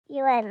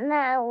You are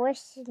now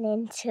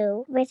listening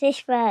to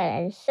British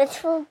Murders, the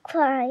True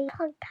Crime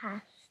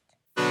Podcast.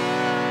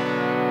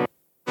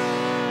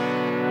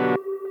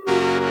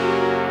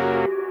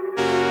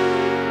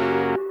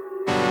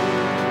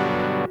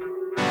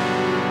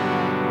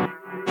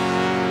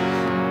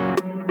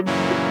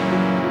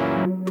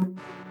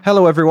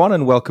 Hello everyone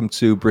and welcome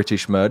to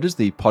British Murders,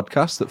 the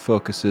podcast that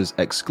focuses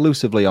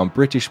exclusively on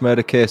British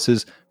murder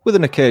cases with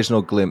an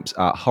occasional glimpse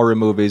at horror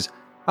movies.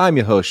 I'm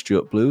your host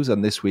Stuart Blues,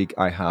 and this week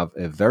I have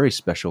a very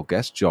special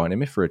guest joining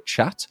me for a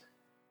chat.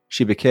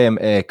 She became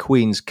a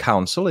Queen's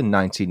Counsel in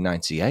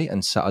 1998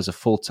 and sat as a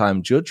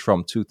full-time judge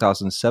from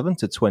 2007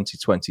 to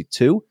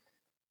 2022.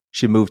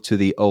 She moved to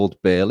the Old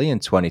Bailey in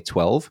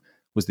 2012,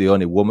 was the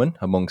only woman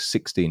among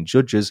 16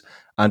 judges,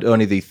 and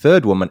only the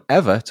third woman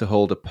ever to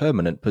hold a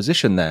permanent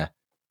position there.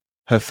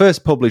 Her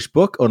first published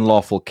book,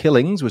 Unlawful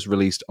Killings, was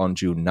released on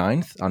June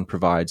 9th and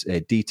provides a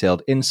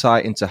detailed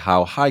insight into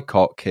how High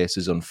Court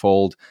cases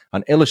unfold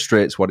and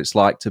illustrates what it's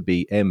like to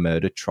be a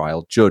murder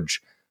trial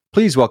judge.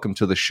 Please welcome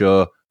to the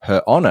show,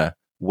 Her Honour,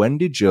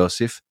 Wendy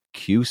Joseph,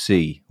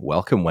 QC.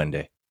 Welcome,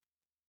 Wendy.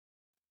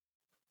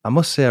 I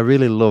must say I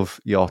really love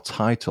your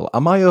title.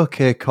 Am I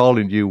okay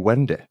calling you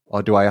Wendy,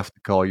 or do I have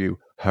to call you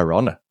Her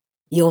Honour?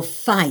 You're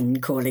fine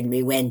calling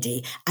me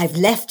Wendy. I've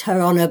left Her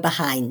Honour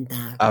behind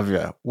now. Have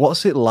you?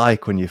 What's it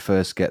like when you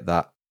first get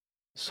that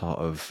sort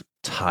of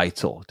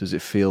title? Does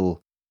it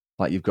feel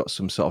like you've got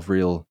some sort of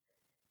real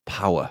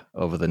power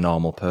over the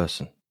normal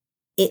person?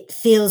 It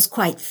feels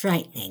quite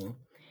frightening.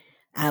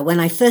 When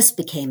I first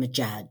became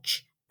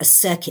a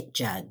circuit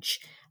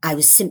judge, I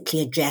was simply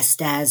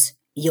addressed as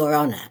Your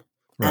Honour.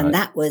 Right. And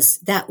that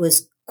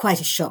was quite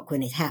a shock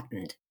when it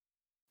happened.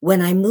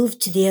 When I moved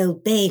to the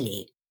Old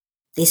Bailey,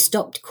 they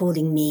stopped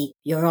calling me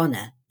Your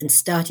Honour and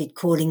started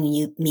calling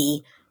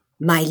me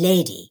My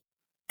Lady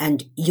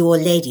and Your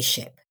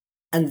Ladyship.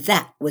 And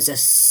that was a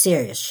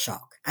serious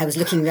shock. I was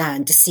looking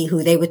round to see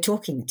who they were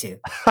talking to.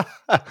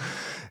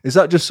 Is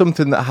that just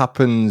something that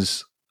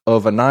happens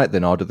overnight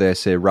then, or do they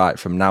say, right,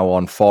 from now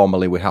on,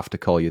 formally, we have to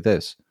call you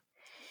this?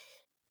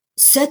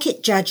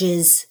 Circuit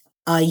judges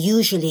are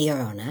usually Your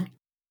Honour.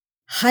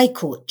 High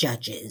Court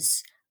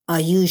judges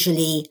are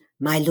usually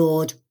My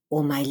Lord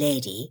or My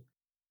Lady.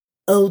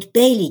 Old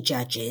Bailey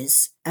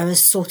judges are a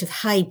sort of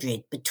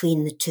hybrid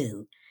between the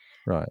two.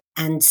 Right.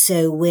 And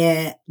so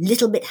we're a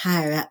little bit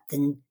higher up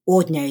than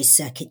ordinary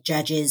circuit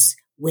judges.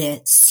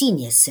 We're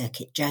senior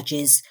circuit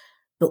judges,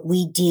 but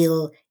we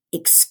deal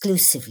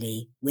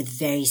exclusively with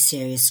very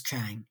serious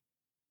crime.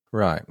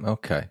 Right,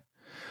 okay.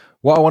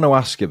 What I want to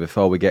ask you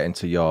before we get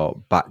into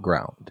your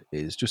background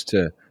is just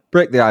to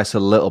break the ice a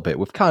little bit.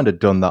 We've kind of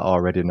done that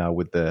already now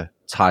with the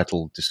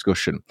title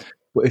discussion.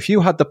 But if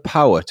you had the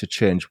power to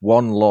change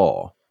one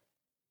law,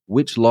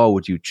 which law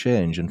would you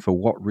change and for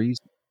what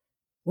reason?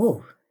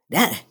 Oh,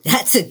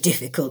 that's a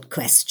difficult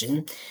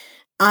question.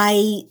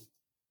 I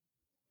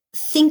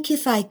think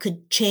if I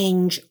could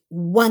change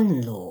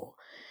one law,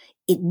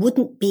 it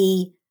wouldn't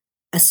be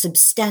a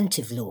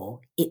substantive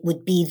law. It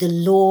would be the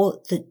law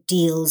that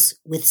deals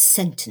with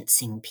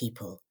sentencing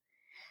people.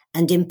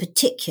 And in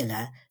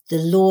particular, the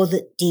law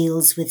that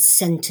deals with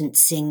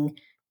sentencing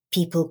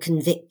people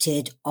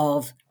convicted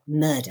of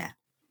murder.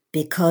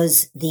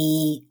 Because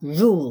the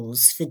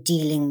rules for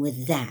dealing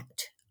with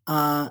that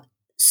are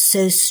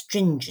so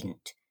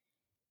stringent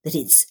that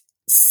it's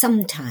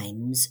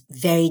sometimes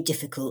very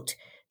difficult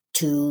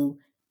to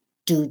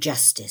do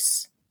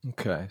justice.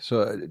 Okay,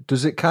 so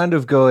does it kind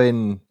of go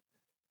in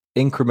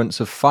increments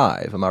of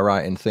 5? Am I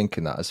right in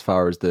thinking that, as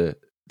far as the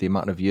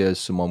amount of years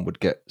someone would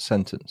get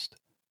sentenced?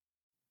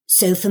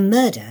 So for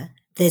murder,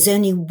 there's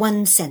only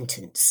one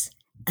sentence,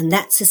 and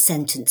that's a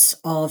sentence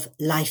of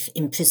life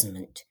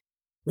imprisonment.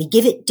 We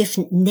give it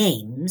different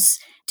names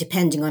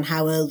depending on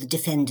how old the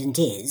defendant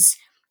is.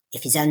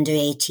 If he's under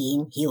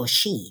 18, he or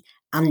she,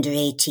 under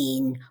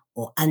 18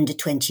 or under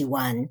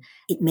 21,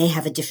 it may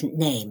have a different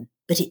name,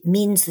 but it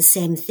means the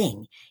same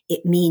thing.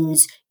 It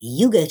means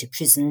you go to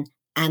prison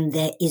and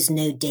there is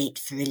no date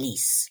for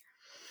release.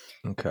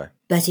 Okay.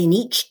 But in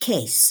each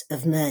case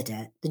of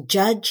murder, the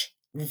judge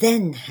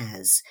then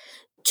has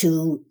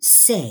to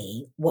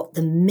say what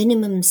the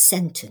minimum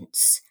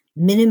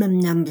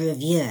number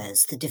of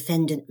years the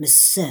defendant must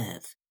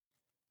serve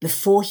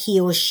before he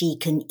or she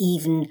can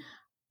even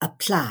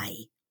apply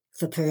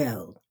for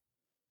parole.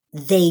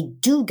 They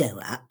do go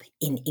up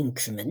in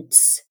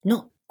increments,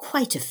 not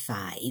quite a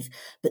 5,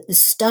 but the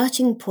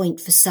starting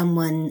point for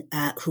someone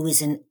who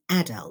is an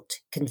adult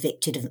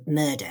convicted of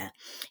murder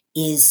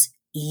is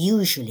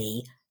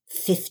usually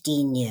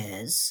 15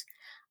 years,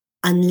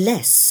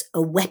 unless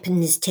a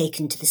weapon is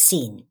taken to the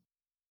scene.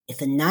 If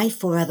a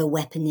knife or other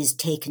weapon is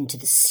taken to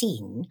the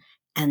scene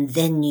and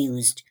then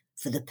used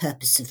for the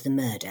purpose of the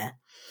murder,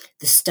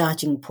 the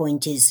starting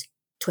point is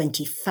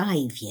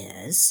 25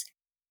 years.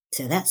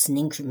 So that's an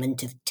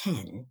increment of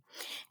 10.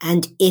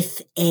 And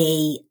if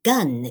a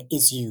gun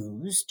is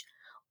used,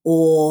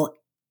 or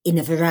in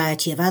a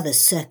variety of other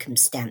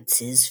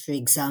circumstances, for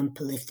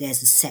example, if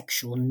there's a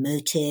sexual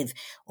motive,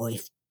 or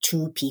if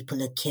 2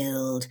 people are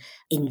killed.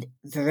 In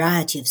a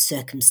variety of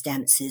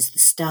circumstances, the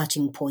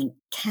starting point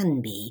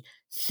can be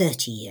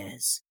 30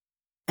 years.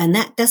 And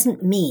that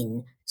doesn't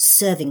mean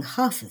serving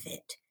half of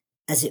it,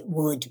 as it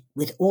would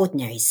with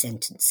ordinary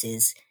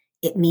sentences.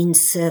 It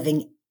means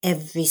serving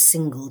every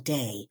single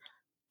day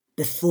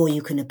before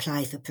you can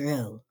apply for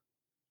parole.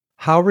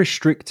 How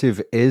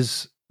restrictive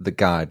is the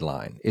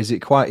guideline? Is it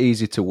quite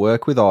easy to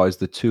work with, or is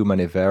there too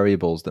many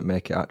variables that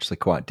make it actually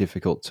quite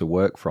difficult to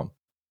work from?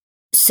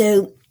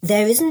 So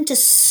there isn't a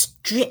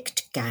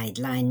strict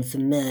guideline for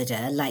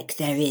murder like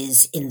there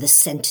is in the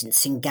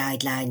sentencing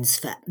guidelines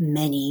for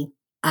many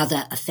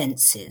other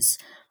offences.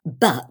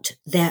 But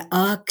there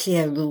are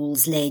clear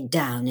rules laid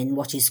down in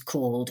what is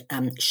called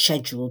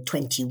Schedule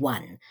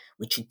 21,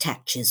 which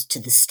attaches to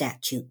the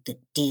statute that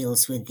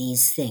deals with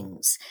these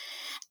things.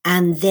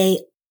 And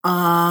they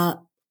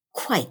are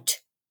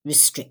quite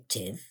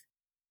restrictive.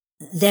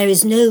 There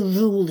is no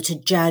rule that a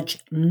judge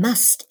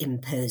must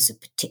impose a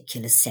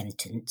particular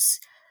sentence,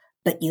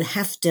 but you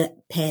have to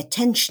pay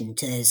attention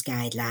to those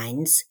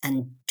guidelines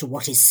and to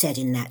what is said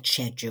in that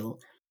schedule.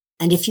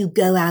 And if you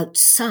go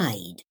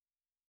outside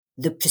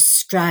the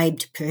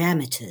prescribed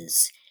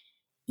parameters,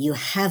 you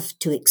have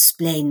to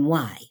explain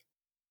why.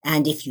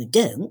 And if you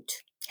don't,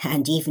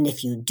 and even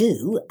if you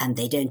do, and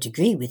they don't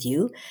agree with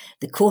you,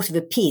 the Court of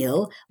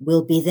Appeal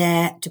will be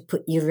there to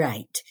put you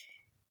right.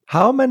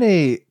 How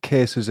many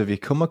cases have you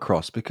come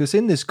across? Because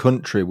in this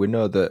country, we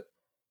know that,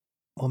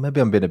 well,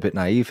 maybe I'm being a bit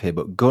naive here,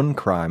 but gun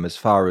crime, as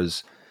far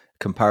as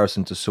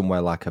comparison to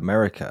somewhere like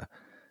America,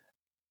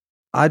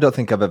 I don't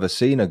think I've ever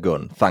seen a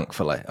gun,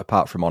 thankfully,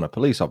 apart from on a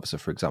police officer,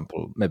 for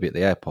example, maybe at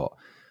the airport.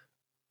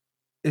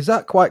 Is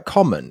that quite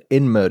common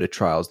in murder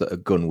trials that a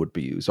gun would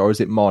be used, or is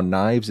it more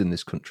knives in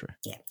this country?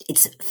 Yeah,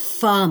 it's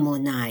far more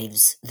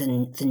knives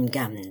than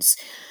guns.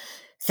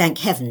 Thank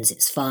heavens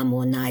it's far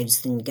more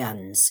knives than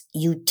guns.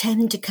 You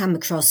tend to come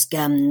across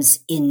guns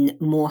in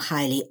more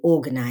highly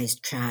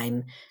organised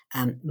crime,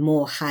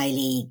 more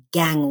highly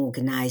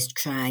gang-organised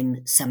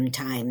crime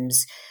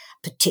sometimes,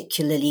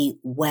 particularly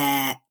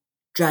where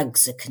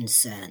drugs are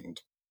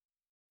concerned.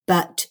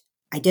 But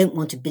I don't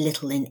want to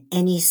belittle in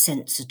any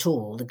sense at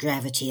all the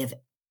gravity of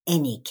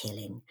any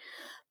killing.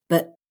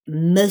 But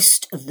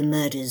most of the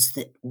murders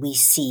that we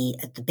see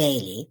at the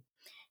Bailey,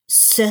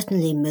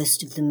 certainly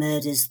most of the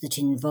murders that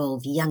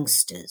involve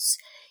youngsters,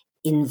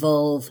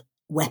 involve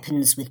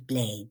weapons with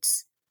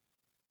blades.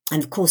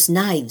 And of course,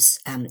 knives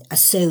are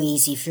so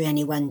easy for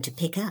anyone to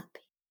pick up.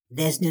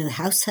 There's no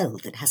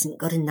household that hasn't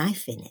got a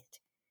knife in it.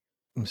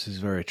 This is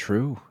very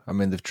true. I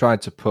mean, they've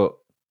tried to put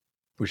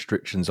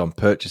restrictions on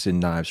purchasing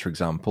knives, for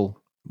example,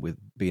 with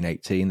being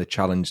 18, the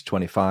Challenge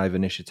 25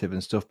 initiative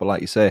and stuff. But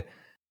like you say,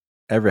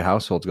 every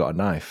household's got a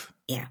knife.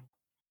 Yeah.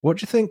 What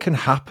do you think can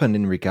happen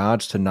in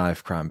regards to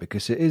knife crime?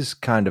 Because it is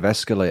kind of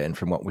escalating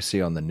from what we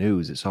see on the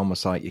news. It's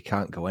almost like you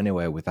can't go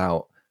anywhere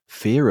without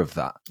fear of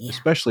that,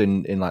 especially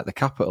in like the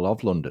capital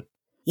of London.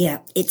 Yeah,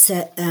 it's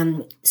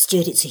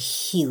Stuart, it's a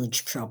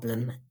huge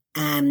problem.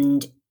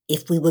 And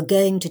if we were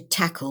going to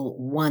tackle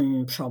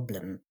one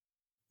problem,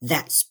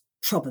 that's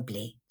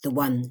probably the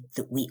one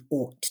that we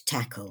ought to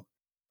tackle.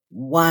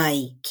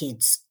 Why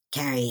kids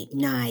carry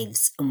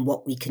knives and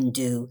what we can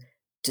do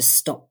to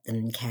stop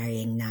them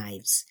carrying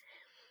knives.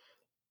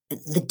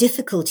 The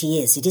difficulty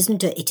is it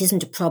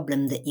isn't a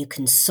problem that you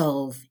can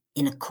solve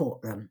in a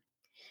courtroom.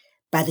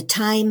 By the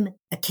time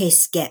a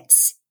case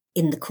gets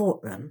in the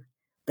courtroom,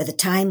 by the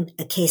time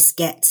a case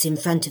gets in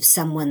front of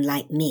someone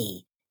like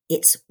me,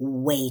 it's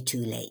way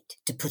too late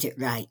to put it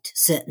right,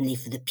 certainly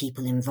for the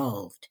people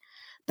involved.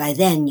 By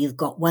then, you've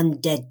got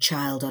one dead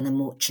child on a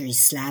mortuary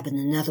slab and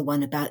another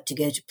one about to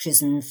go to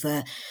prison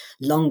for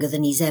longer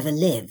than he's ever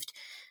lived.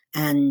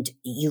 And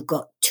you've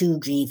got 2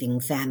 grieving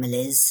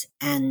families,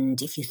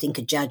 and if you think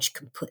a judge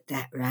can put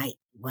that right,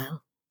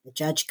 well, the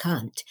judge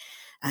can't.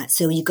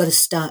 So you've got to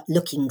start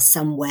looking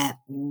somewhere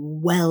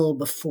well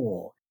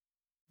before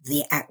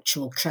the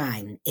actual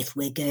crime if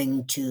we're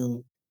going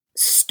to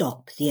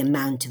stop the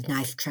amount of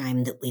knife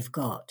crime that we've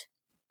got.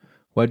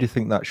 Where do you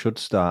think that should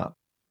start?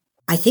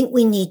 I think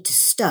we need to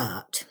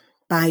start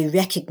by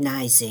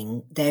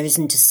recognising there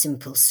isn't a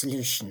simple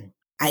solution.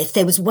 If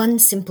there was one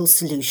simple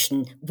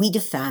solution, we'd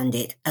have found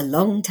it a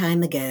long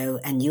time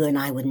ago, and you and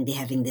I wouldn't be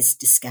having this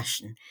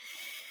discussion.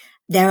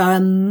 There are a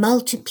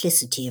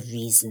multiplicity of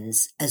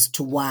reasons as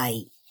to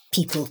why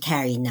people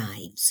carry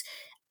knives.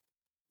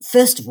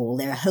 First of all,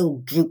 there are whole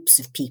groups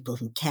of people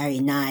who carry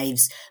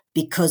knives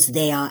because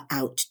they are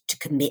out to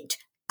commit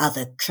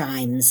other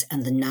crimes,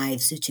 and the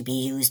knives are to be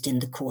used in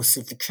the course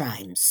of the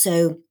crimes.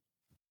 So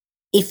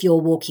if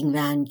you're walking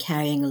around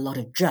carrying a lot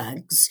of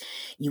drugs,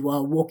 you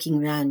are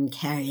walking around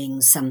carrying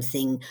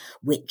something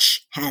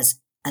which has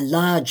a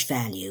large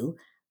value,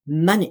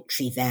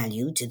 monetary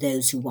value to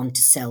those who want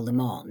to sell them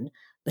on,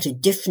 but a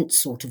different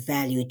sort of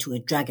value to a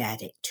drug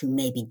addict who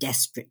may be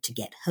desperate to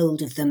get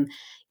hold of them.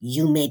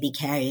 You may be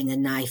carrying a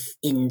knife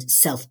in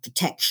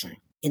self-protection,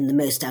 in the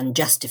most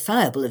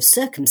unjustifiable of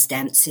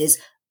circumstances,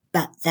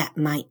 but that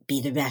might be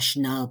the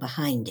rationale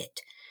behind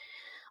it.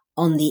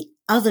 On the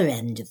other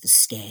end of the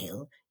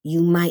scale,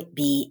 you might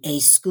be a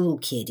school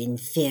kid in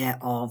fear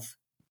of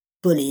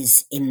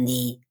bullies in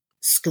the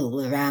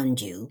school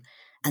around you,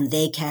 and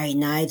they carry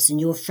knives and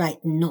you're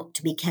frightened not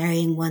to be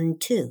carrying one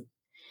too.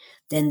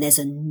 Then there's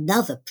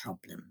another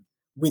problem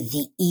with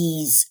the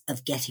ease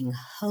of getting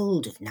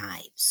hold of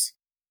knives,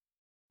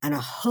 and a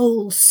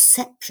whole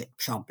separate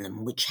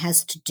problem which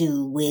has to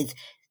do with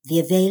the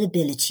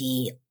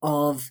availability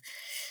of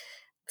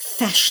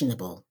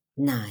fashionable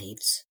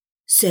knives.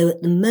 So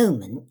at the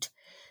moment,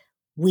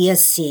 we are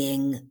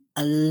seeing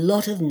a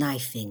lot of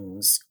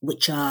knifings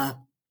which are,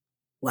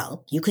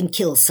 well, you can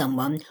kill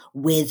someone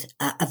with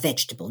a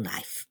vegetable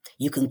knife.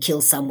 You can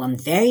kill someone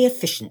very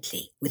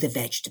efficiently with a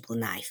vegetable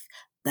knife,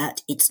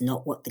 but it's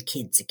not what the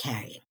kids are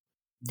carrying.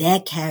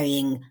 They're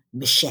carrying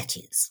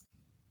machetes.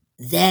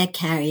 They're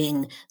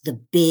carrying the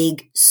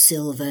big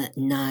silver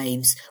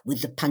knives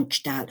with the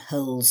punched out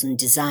holes and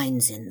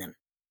designs in them.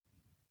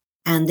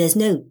 And there's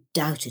no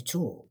doubt at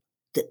all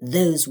that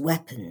those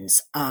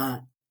weapons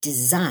are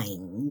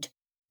designed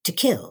to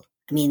kill.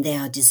 I mean, they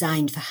are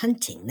designed for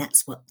hunting.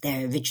 That's what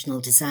their original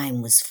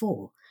design was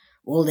for.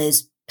 All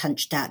those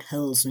punched out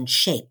holes and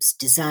shapes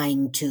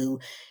designed to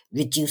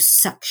reduce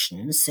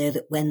suction so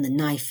that when the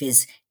knife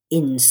is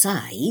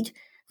inside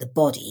the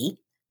body,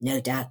 no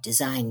doubt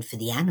designed for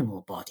the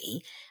animal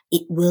body,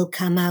 it will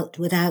come out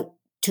without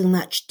too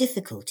much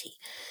difficulty.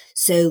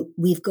 So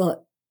we've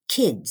got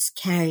kids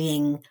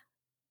carrying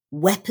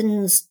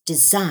weapons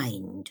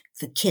designed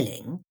for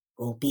killing,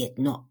 albeit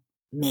not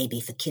maybe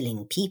for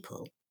killing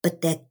people,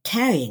 but they're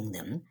carrying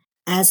them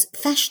as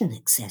fashion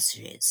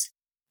accessories.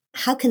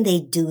 How can they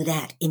do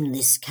that in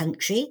this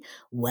country?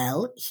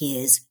 Well,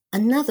 here's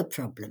another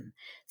problem.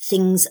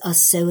 Things are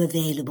so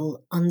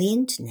available on the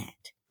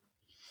internet.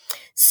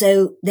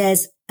 So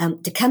there's,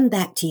 to come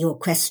back to your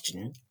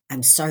question,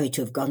 I'm sorry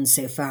to have gone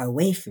so far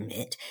away from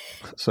it.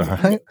 That's all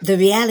right. The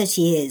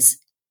reality is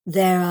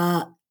there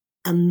are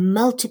a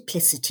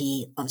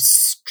multiplicity of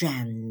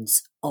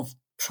strands of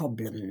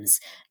problems,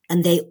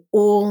 and they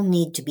all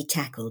need to be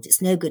tackled.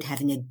 It's no good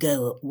having a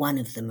go at one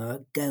of them or a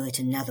go at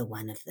another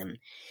one of them.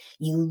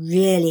 You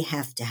really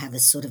have to have a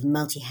sort of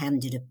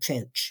multi-handed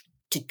approach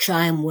to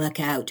try and work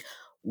out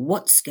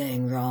what's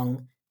going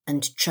wrong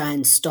and to try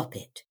and stop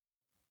it.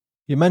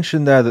 You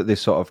mentioned there that they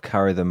sort of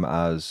carry them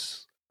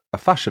as a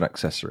fashion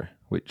accessory,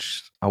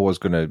 which I was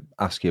going to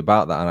ask you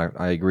about that, and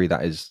I agree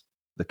that is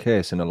the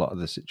case in a lot of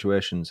the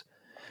situations.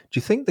 Do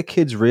you think the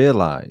kids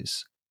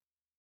realise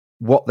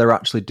what they're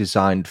actually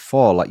designed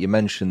for? Like you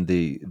mentioned,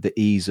 the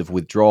ease of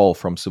withdrawal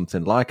from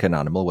something like an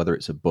animal, whether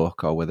it's a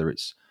buck or whether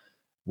it's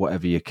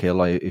whatever you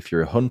kill, or if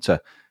you're a hunter.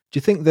 Do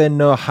you think they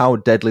know how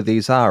deadly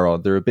these are, or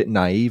they're a bit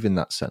naive in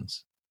that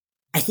sense?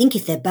 I think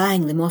if they're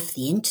buying them off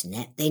the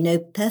internet, they know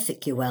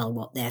perfectly well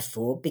what they're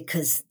for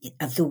because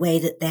of the way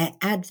that they're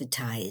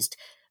advertised.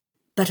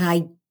 But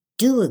I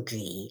do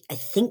agree. I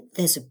think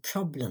there's a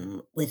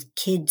problem with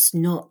kids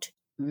not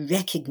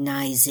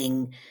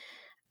recognizing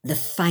the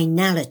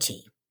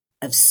finality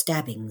of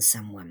stabbing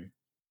someone.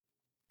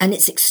 And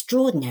it's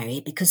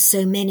extraordinary because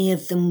so many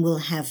of them will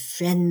have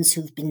friends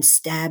who've been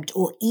stabbed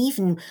or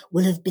even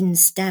will have been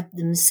stabbed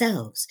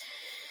themselves.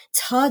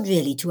 It's hard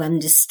really to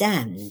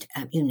understand,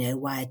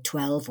 why a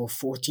 12 or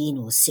 14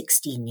 or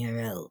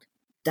 16-year-old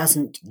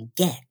doesn't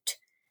get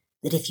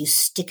that if you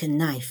stick a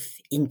knife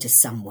into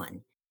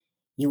someone,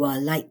 you are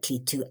likely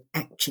to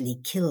actually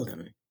kill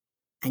them.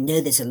 I know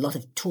there's a lot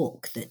of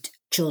talk that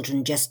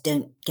children just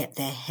don't get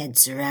their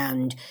heads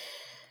around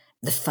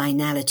the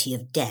finality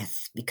of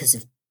death because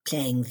of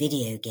playing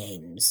video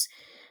games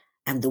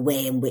and the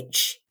way in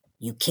which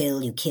you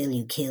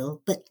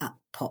kill, but up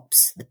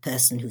pops the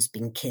person who's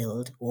been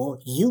killed, or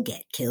you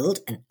get killed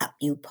and up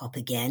you pop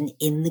again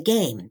in the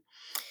game.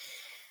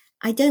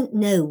 I don't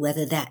know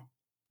whether that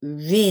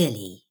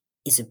really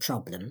is a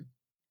problem,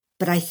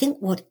 but I think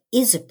what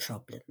is a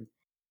problem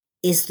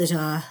is that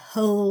our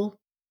whole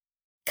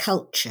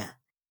culture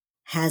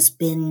has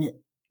been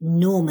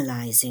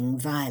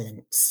normalizing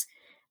violence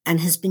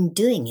and has been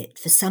doing it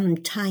for some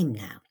time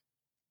now.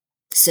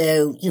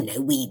 So,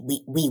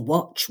 we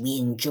watch, we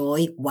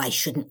enjoy. Why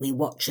shouldn't we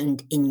watch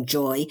and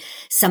enjoy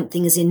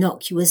something as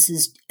innocuous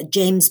as a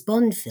James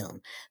Bond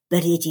film?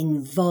 But it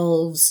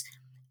involves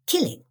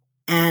killing.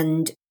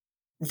 And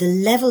the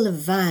level of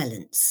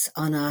violence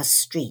on our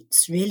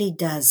streets really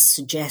does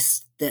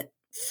suggest that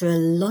for a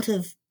lot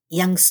of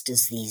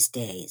youngsters these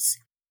days,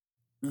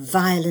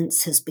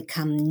 violence has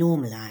become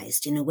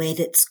normalized in a way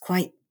that's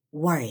quite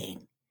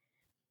worrying.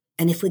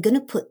 And if we're going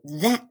to put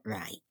that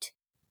right,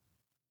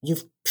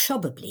 you've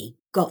probably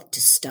got to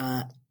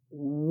start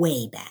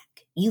way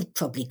back. You've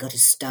probably got to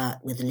start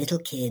with the little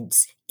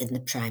kids in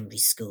the primary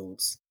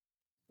schools.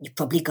 You've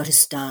probably got to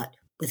start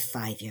with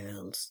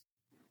 5-year-olds.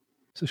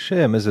 It's a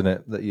shame, isn't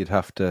it, that you'd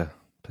have to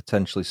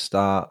potentially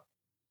start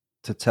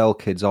to tell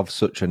kids of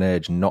such an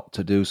age not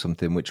to do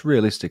something which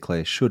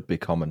realistically should be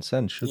common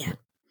sense, shouldn't it?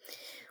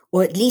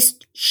 Or at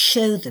least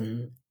show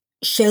them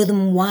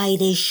why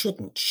they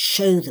shouldn't,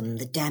 show them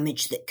the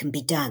damage that can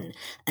be done.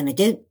 And I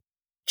don't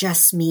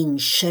just mean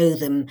show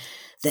them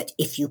that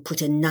if you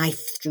put a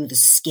knife through the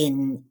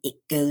skin, it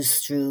goes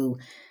through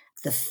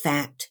the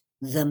fat,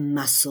 the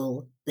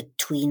muscle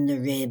between the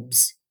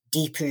ribs,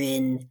 deeper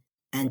in,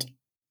 and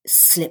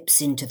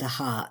slips into the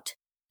heart,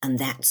 and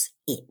that's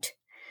it.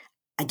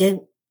 I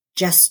don't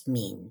just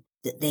mean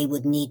that they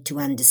would need to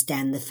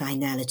understand the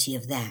finality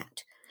of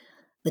that,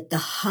 but the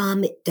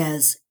harm it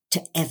does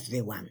to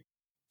everyone,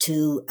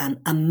 to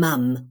a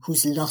mum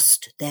who's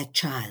lost their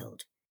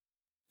child,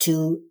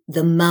 to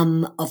the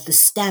mum of the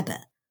stabber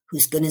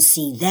who's going to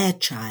see their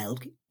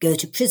child go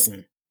to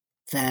prison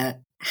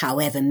for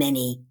however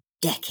many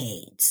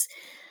decades,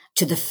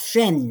 to the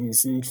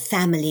friends and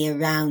family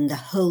around the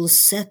whole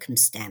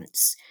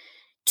circumstance,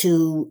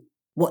 to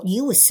what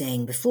you were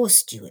saying before,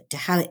 Stuart, to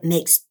how it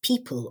makes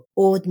people,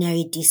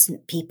 ordinary,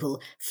 decent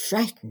people,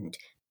 frightened,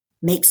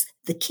 makes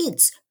the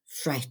kids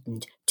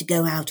frightened to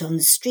go out on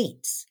the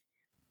streets.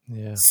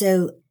 Yeah.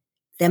 So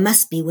there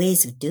must be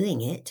ways of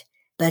doing it,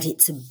 but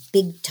it's a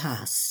big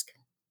task.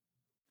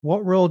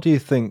 What role do you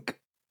think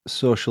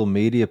social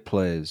media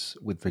plays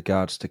with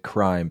regards to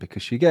crime?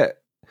 Because you get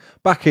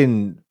back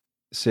in,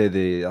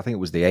 say, I think it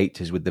was the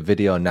 80s with the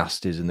video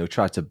nasties, and they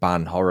tried to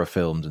ban horror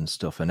films and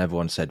stuff, and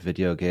everyone said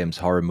video games,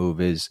 horror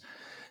movies,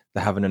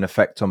 they're having an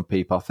effect on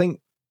people. I think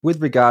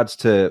with regards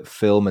to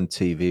film and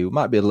TV, we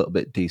might be a little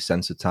bit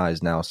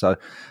desensitized now. So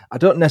I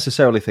don't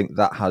necessarily think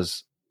that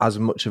has as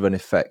much of an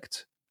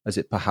effect as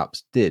it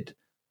perhaps did.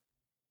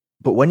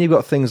 But when you've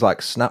got things like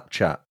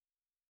Snapchat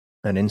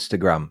and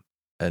Instagram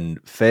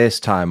and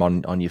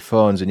FaceTime on your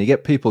phones, and you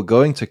get people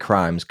going to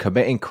crimes,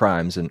 committing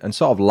crimes, and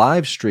sort of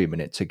live streaming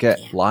it to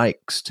get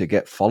likes, to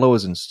get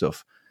followers and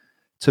stuff,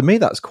 to me,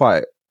 that's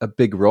quite a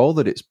big role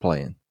that it's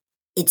playing.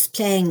 It's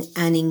playing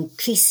an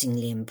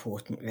increasingly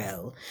important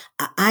role.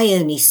 I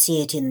only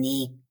see it in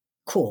the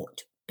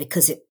court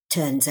because it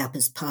turns up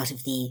as part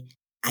of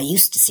I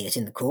used to see it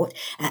in the court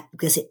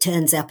because it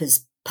turns up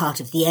as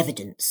part of the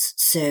evidence.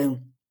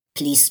 So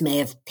police may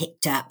have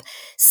picked up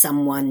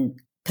someone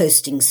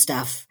posting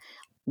stuff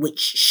which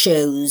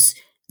shows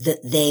that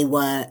they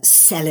were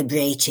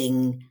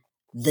celebrating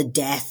the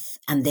death,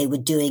 and they were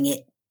doing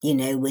it,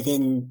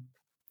 within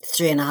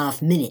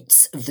 3.5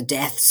 minutes of the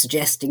death,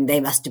 suggesting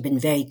they must have been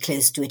very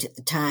close to it at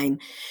the time.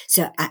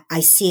 So I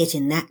see it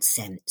in that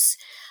sense.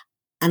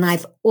 And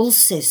I've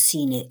also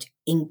seen it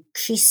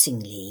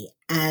increasingly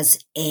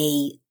as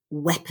a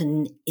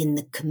weapon in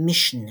the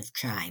commission of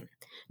crime,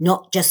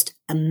 not just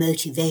a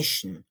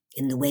motivation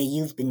in the way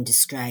you've been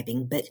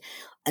describing, but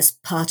as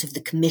part of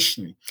the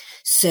commission.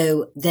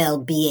 So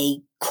there'll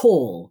be a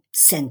call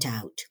sent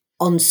out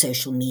on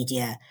social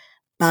media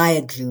by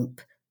a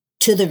group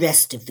to the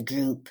rest of the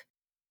group,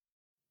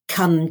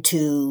 come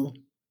to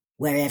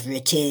wherever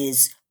it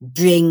is,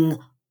 bring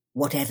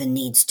whatever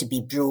needs to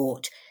be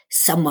brought.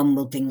 Someone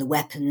will bring the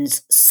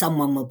weapons,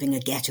 someone will bring a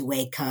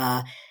getaway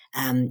car,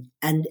 and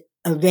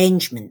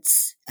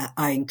arrangements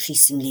are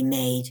increasingly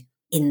made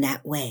in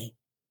that way.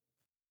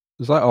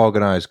 It's like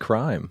organised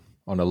crime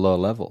on a low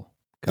level,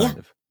 kind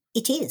of.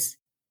 It is.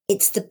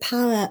 It's the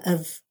power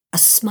of a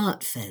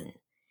smartphone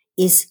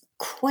is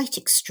quite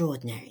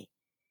extraordinary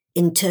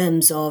in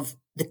terms of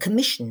the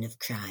commission of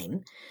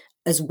crime,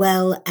 as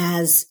well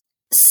as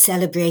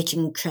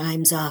celebrating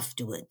crimes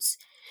afterwards.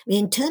 I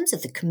mean, in terms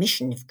of the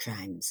commission of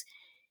crimes,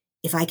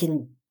 if I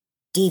can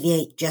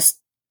deviate just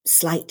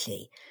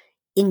slightly,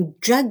 in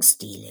drugs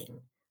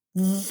dealing,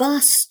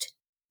 vast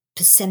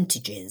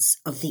percentages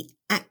of the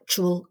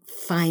actual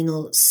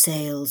final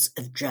sales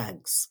of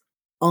drugs,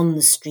 on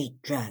the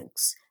street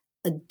drugs,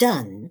 are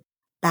done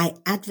by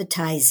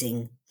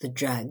advertising the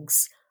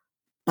drugs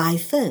by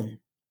phone,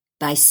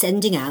 by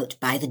sending out,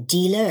 by the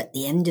dealer at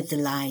the end of the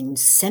line,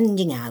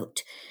 sending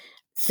out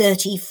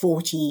 30,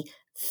 40,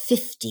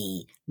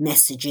 50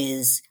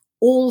 messages,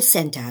 all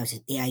sent out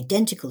at the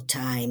identical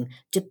time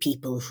to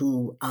people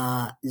who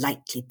are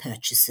likely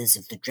purchasers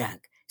of the drug,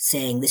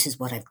 saying, this is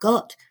what I've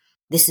got,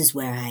 this is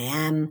where I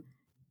am,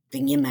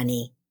 bring your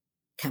money,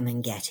 come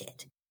and get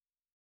it.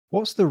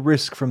 What's the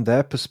risk from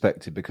their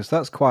perspective? Because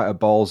that's quite a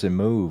ballsy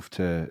move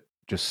to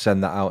just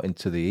send that out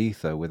into the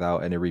ether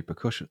without any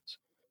repercussions.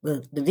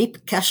 Well, the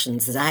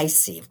repercussions that I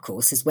see, of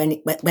course, is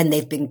when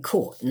they've been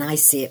caught, and I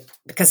see it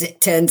because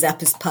it turns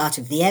up as part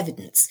of the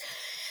evidence.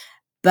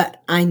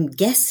 But I'm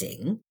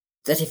guessing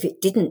that if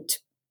it didn't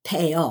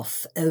pay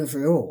off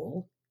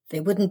overall, they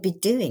wouldn't be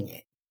doing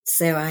it.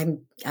 So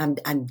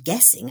I'm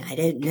guessing, I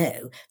don't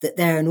know, that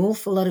there are an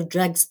awful lot of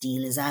drugs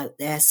dealers out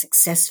there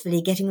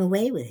successfully getting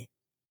away with it.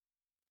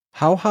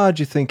 How hard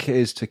do you think it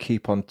is to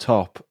keep on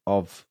top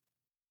of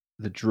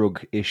the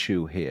drug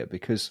issue here?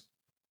 Because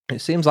it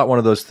seems like one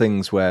of those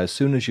things where as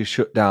soon as you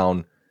shut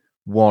down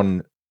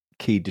one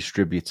key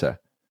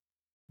distributor,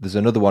 there's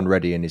another one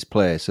ready in his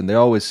place, and they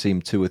always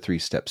seem 2 or 3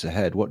 steps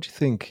ahead. What do you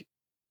think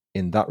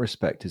in that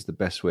respect is the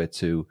best way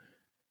to... Do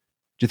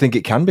you think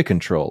it can be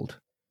controlled?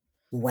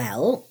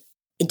 Well,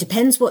 it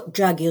depends what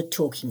drug you're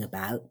talking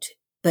about.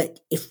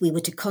 But if we were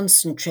to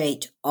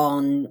concentrate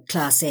on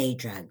Class A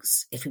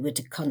drugs, if we were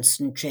to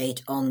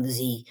concentrate on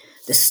the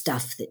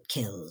stuff that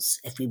kills,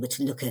 if we were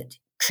to look at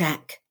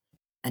crack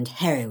and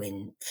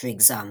heroin, for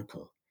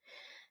example.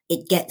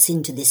 It gets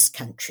into this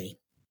country,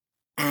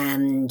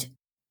 and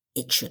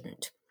it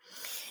shouldn't.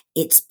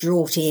 It's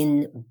brought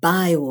in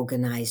by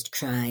organised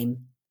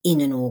crime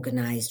in an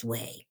organised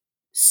way.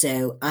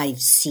 So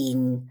I've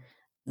seen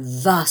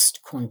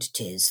vast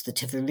quantities that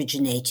have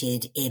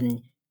originated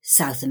in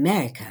South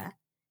America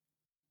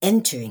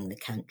entering the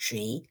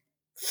country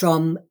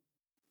from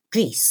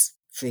Greece,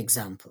 for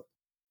example.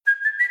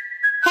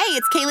 Hey,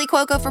 it's Kaylee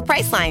Cuoco for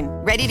Priceline.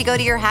 Ready to go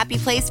to your happy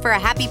place for a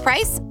happy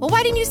price? Well,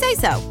 why didn't you say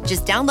so?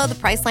 Just download the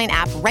Priceline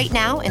app right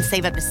now and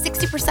save up to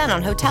 60%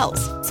 on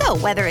hotels. So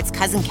whether it's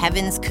Cousin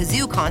Kevin's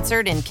Kazoo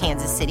Concert in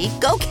Kansas City,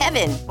 go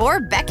Kevin, or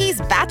Becky's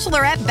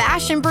Bachelorette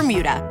Bash in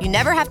Bermuda, you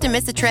never have to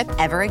miss a trip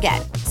ever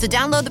again. So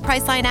download the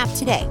Priceline app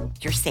today.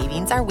 Your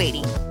savings are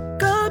waiting.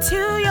 Go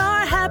to your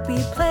happy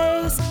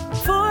place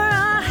for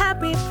a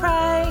happy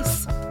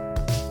price.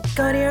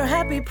 Go to your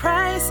happy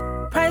price,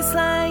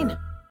 Priceline.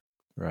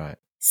 Right.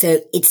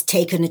 So it's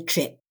taken a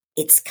trip.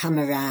 It's come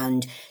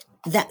around.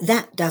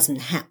 That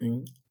doesn't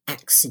happen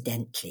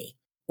accidentally,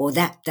 or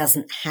that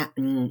doesn't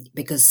happen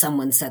because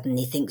someone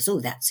suddenly thinks, oh,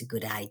 that's a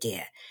good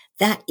idea.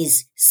 That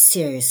is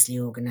seriously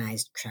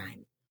organised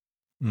crime.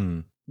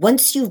 Mm.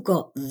 Once you've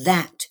got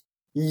that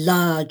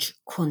large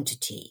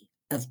quantity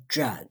of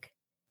drug,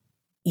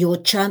 your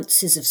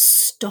chances of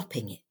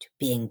stopping it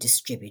being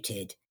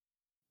distributed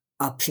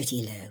are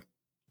pretty low.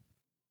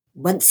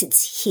 Once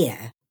it's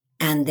here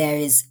and there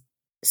is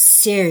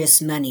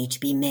serious money to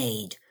be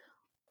made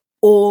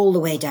all the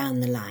way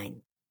down the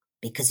line,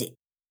 because it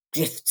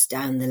drifts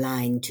down the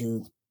line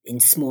to in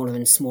smaller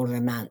and smaller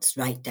amounts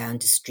right down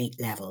to street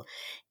level.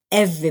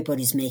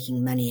 Everybody's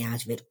making money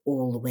out of it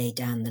all the way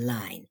down the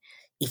line.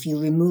 If you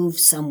remove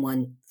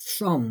someone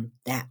from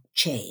that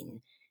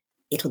chain,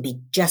 it'll be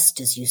just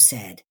as you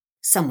said.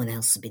 Someone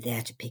else will be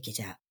there to pick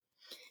it up.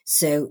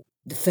 So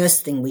the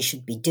first thing we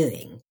should be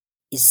doing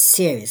is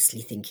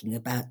seriously thinking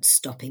about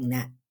stopping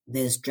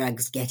those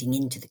drugs getting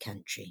into the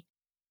country.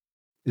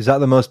 Is that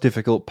the most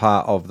difficult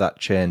part of that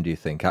chain, do you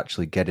think,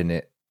 actually getting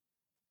it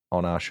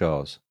on our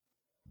shores?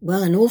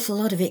 Well, an awful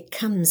lot of it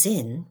comes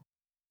in,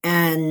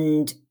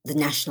 and the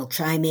National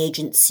Crime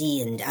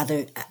Agency and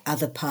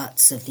other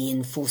parts of the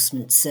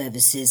enforcement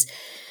services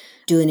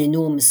do an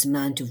enormous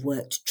amount of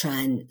work to try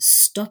and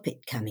stop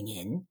it coming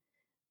in.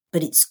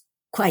 But it's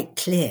quite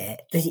clear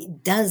that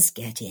it does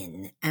get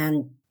in.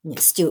 And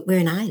Stuart, we're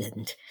an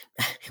island.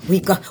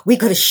 We've got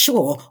a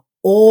shore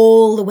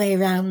all the way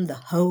around the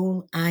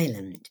whole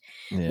island.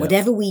 Yeah.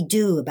 Whatever we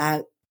do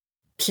about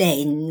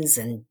planes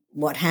and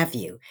what have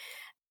you,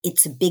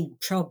 it's a big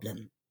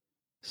problem.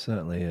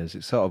 Certainly is.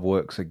 It sort of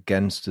works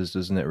against us,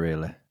 doesn't it,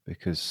 really?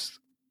 Because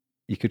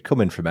you could come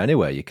in from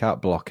anywhere. You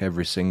can't block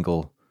every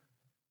single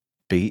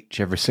beach,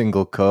 every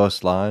single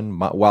coastline,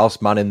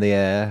 whilst man in the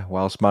air,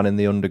 whilst man in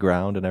the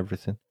underground and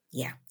everything.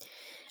 Yeah.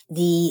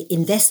 The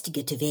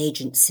investigative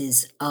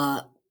agencies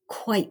are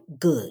quite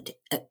good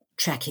at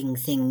tracking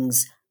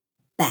things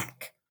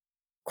back,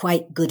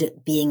 quite good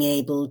at being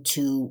able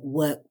to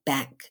work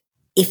back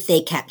if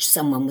they catch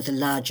someone with a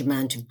large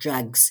amount of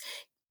drugs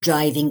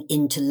driving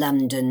into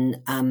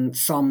London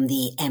from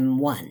the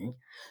M1,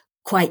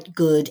 quite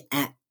good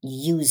at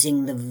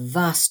using the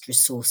vast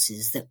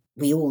resources that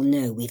we all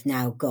know we've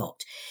now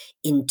got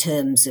in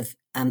terms of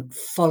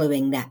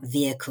following that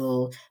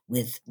vehicle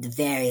with the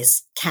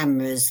various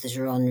cameras that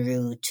are en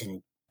route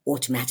and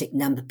automatic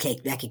number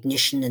plate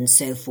recognition and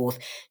so forth,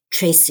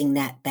 tracing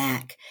that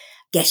back,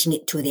 getting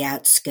it to the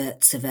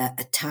outskirts of a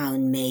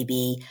town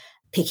maybe,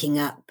 picking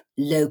up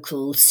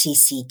local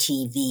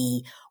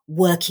CCTV,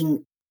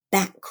 working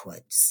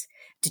backwards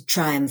to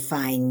try and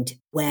find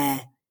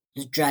where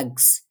the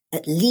drugs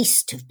at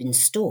least have been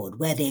stored,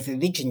 where they've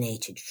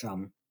originated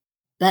from.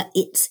 But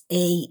it's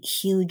a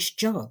huge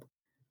job.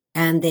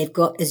 And they've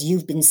got, as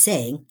you've been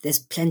saying, there's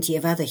plenty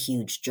of other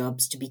huge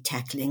jobs to be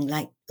tackling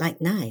like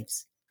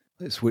knives.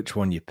 It's which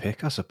one you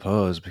pick, I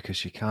suppose,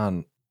 because you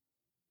can't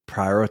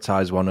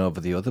prioritise one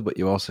over the other, but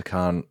you also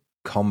can't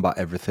combat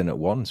everything at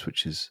once,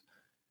 which is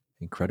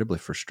incredibly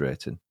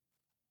frustrating.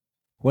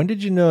 When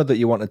did you know that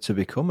you wanted to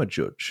become a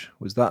judge?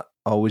 Was that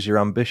always your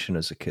ambition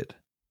as a kid?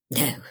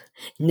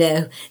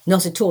 No,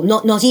 not at all.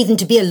 Not even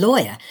to be a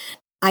lawyer.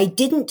 I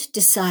didn't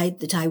decide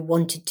that I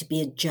wanted to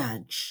be a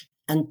judge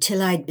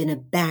until I'd been a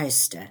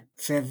barrister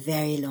for a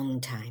very long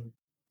time.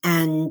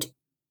 And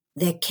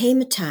there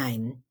came a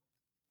time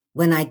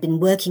when I'd been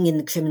working in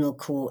the criminal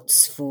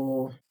courts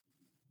for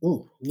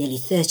nearly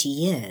 30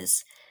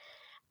 years.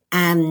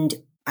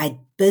 And I'd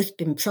both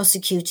been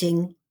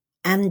prosecuting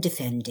and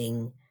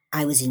defending.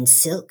 I was in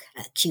silk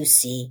at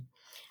QC.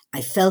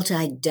 I felt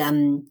I'd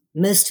done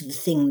most of the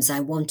things I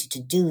wanted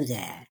to do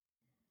there.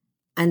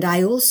 And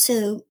I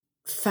also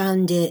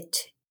found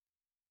it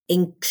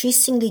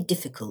increasingly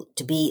difficult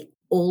to be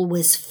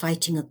always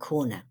fighting a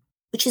corner,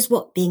 which is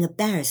what being a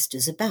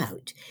barrister's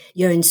about.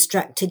 You're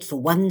instructed for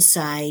one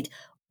side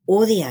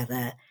or the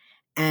other,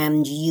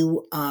 and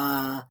your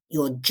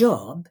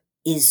job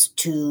is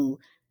to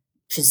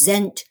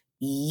present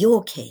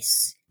your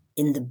case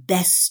in the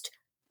best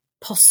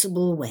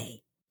possible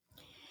way.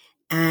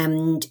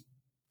 And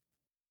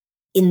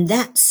in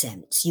that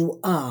sense, you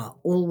are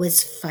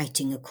always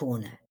fighting a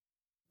corner.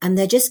 And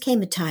there just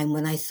came a time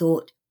when I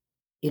thought,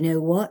 you know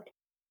what?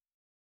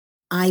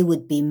 I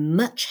would be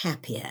much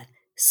happier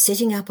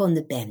sitting up on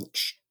the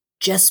bench,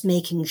 just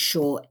making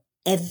sure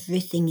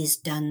everything is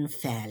done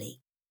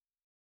fairly.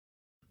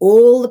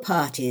 All the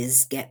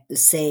parties get the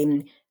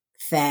same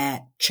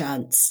fair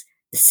chance,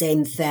 the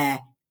same fair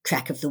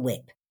crack of the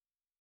whip.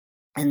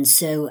 And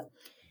so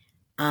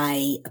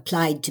I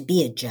applied to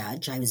be a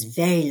judge. I was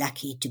very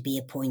lucky to be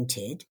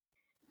appointed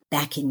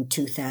back in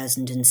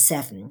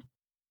 2007.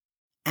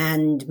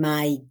 And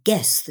my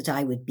guess that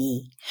I would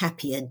be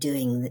happier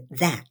doing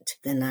that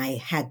than I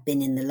had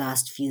been in the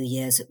last few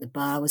years at the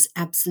bar was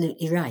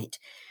absolutely right.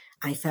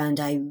 I found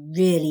I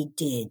really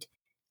did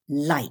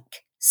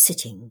like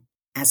sitting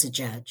as a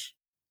judge.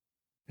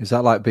 Is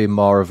that like being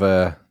more of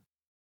a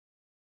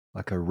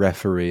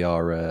referee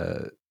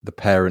or the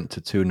parent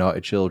to two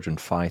naughty children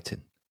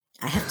fighting?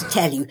 I have to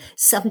tell you,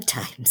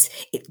 sometimes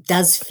it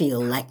does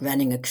feel like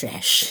running a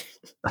creche.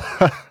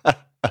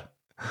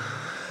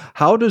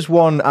 How does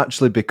one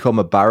actually become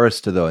a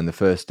barrister, though, in the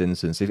first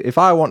instance? If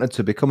I wanted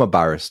to become a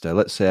barrister,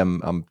 let's say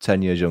I'm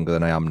 10 years younger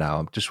than I am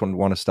now, I just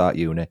want to start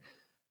uni,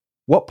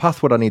 what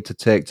path would I need to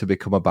take to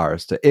become a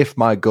barrister if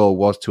my goal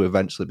was to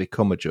eventually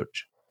become a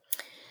judge?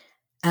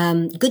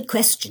 Good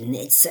question.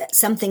 It's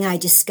something I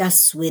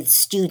discuss with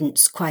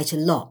students quite a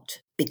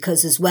lot,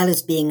 because as well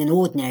as being an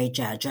ordinary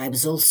judge, I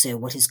was also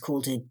what is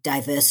called a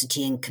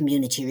diversity and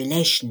community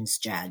relations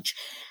judge.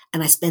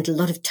 And I spent a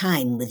lot of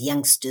time with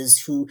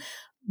youngsters who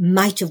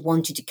might have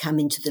wanted to come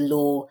into the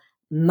law,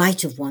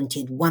 might have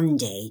wanted one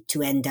day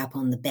to end up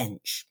on the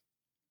bench.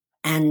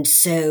 And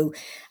so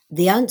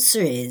the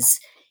answer is,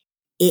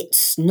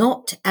 it's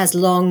not as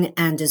long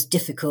and as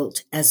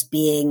difficult as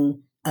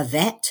being a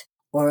vet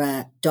or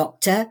a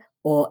doctor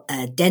or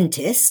a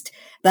dentist,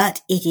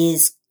 but it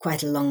is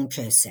quite a long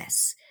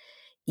process.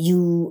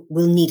 You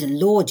will need a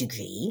law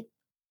degree.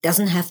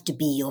 Doesn't have to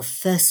be your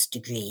first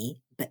degree,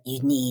 but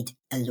you need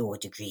a law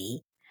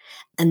degree.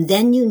 And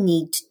then you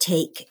need to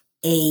take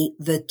a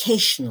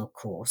vocational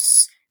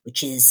course,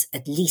 which is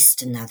at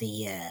least another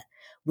year,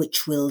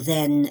 which will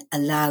then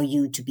allow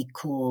you to be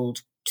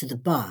called to the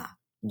bar.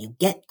 You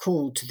get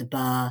called to the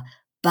bar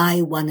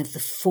by one of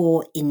the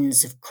 4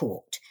 Inns of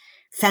Court.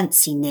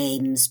 Fancy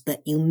names,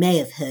 but you may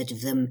have heard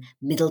of them: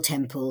 Middle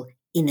Temple,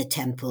 Inner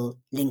Temple,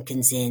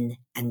 Lincoln's Inn,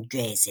 and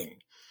Gray's Inn.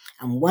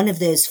 And one of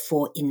those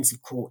 4 Inns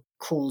of Court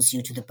calls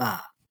you to the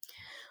bar.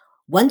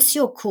 Once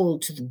you're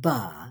called to the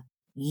bar,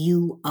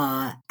 you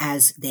are,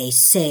 as they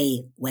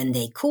say when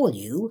they call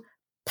you,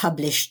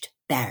 published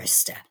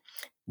barrister.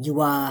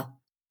 You are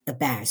a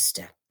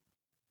barrister.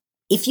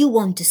 If you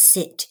want to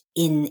sit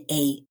in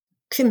a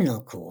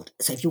criminal court,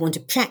 so if you want to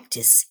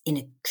practice in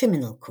a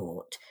criminal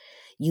court,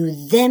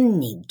 you then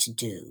need to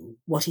do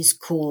what is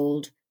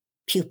called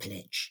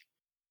pupillage,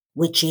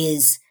 which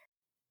is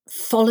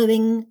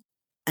following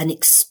an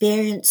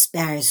experienced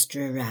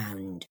barrister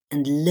around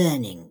and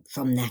learning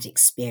from that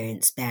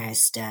experienced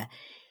barrister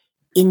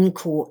in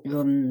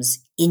courtrooms,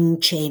 in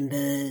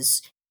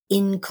chambers,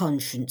 in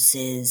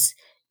conferences,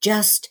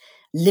 just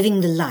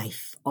living the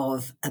life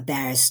of a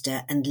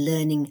barrister and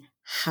learning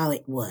how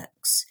it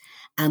works.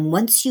 And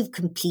once you've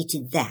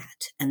completed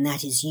that, and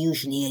that is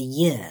usually a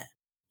year,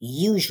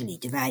 usually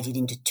divided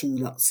into 2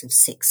 lots of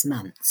 6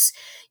 months,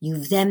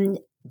 you've then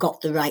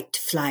got the right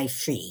to fly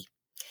free.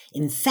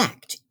 In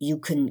fact, you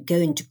can go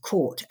into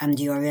court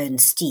under your own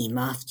steam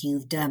after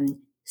you've done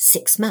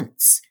 6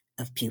 months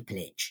of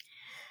pupillage.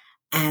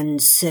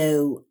 And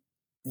so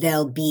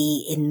there'll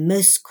be, in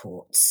most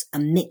courts, a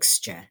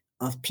mixture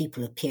of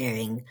people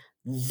appearing,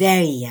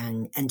 very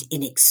young and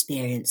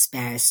inexperienced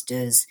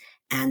barristers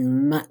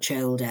and much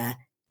older,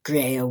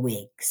 greyer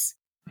wigs.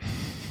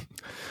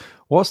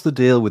 What's the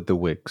deal with the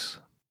wigs?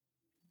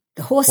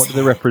 The horsehair. What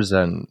do they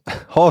represent?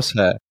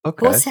 Horsehair.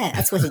 Okay. Horsehair,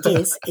 that's what it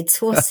is. It's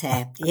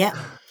horsehair, yeah.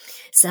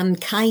 Some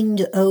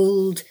kind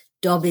old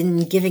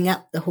Dobbin giving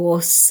up the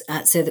horse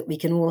so that we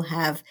can all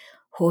have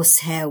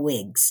horsehair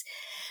wigs.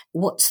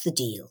 What's the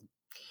deal?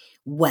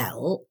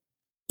 Well,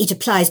 it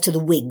applies to the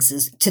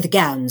wigs, to the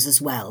gowns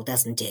as well,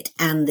 doesn't it?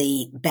 And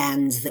the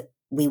bands that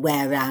we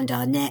wear around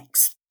our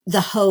necks,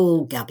 the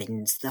whole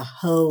gubbins, the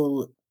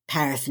whole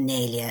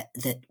paraphernalia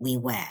that we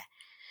wear.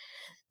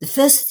 The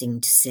first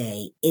thing to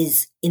say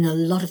is, in a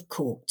lot of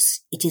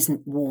courts, it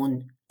isn't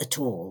worn at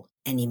all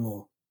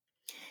anymore.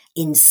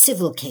 In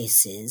civil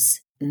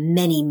cases,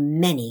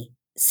 many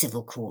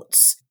civil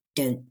courts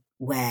don't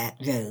wear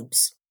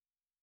robes.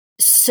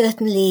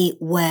 Certainly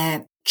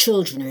where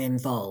children are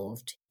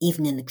involved,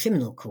 even in the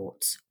criminal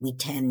courts, we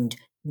tend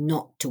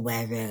not to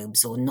wear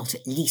robes, or not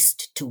at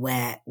least to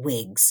wear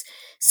wigs,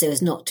 so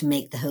as not to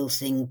make the whole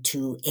thing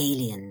too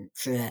alien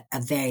for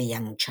a very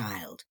young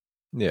child.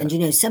 Yeah. And, you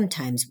know,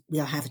 sometimes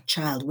we'll have a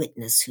child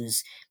witness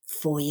who's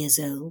 4 years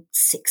old,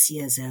 6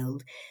 years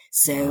old.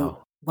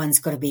 So one's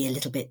got to be a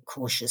little bit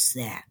cautious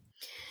there.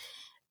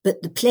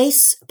 But the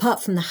place,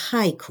 apart from the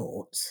High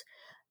Court,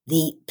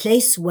 the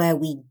place where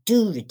we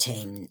do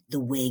retain the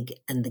wig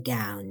and the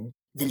gown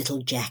the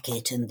little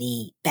jacket and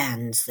the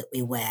bands that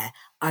we wear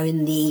are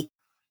in the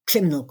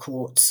criminal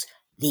courts,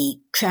 the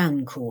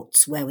Crown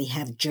courts, where we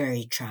have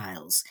jury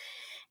trials.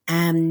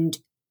 And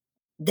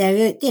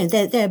there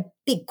are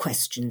big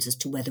questions as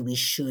to whether we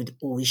should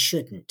or we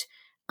shouldn't.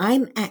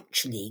 I'm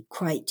actually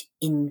quite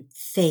in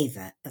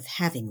favour of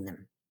having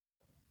them.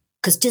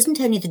 Because it isn't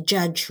only the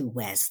judge who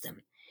wears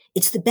them,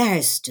 it's the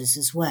barristers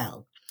as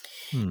well.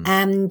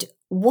 And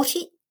what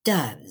it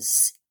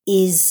does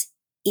is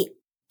it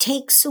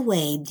takes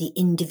away the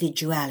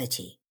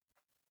individuality.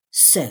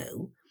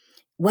 So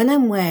when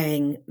I'm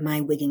wearing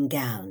my wig and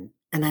gown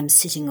and I'm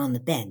sitting on the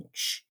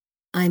bench,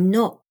 I'm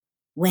not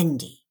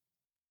Wendy.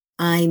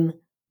 I'm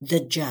the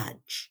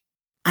judge.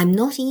 I'm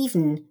not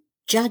even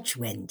Judge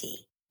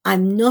Wendy.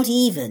 I'm not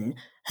even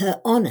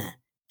Her Honour,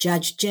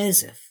 Judge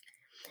Joseph.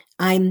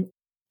 I'm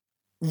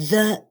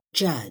the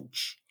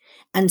judge.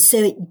 And so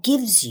it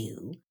gives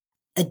you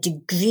a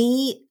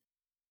degree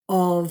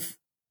of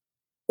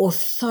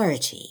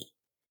authority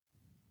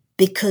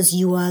because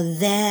you are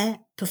there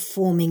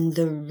performing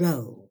the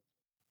role.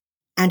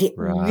 And it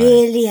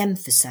really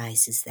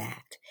emphasizes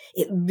that.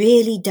 It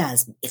really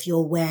does if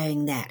you're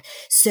wearing that.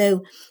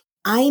 So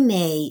I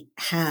may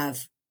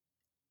have,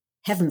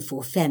 heaven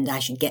forfend I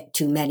should get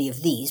too many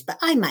of these, but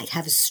I might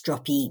have a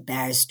stroppy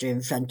barrister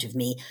in front of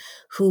me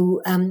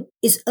who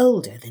is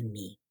older than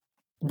me,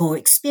 more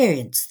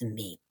experienced than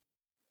me.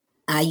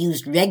 I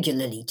used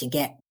regularly to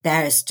get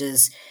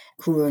barristers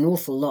who were an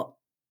awful lot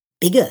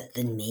bigger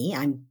than me.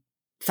 I'm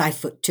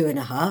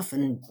 5'2.5",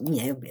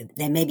 and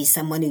there may be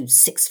someone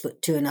who's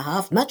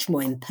 6'2.5", much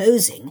more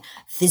imposing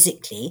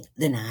physically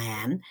than I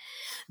am.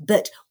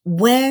 But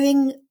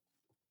wearing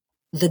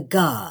the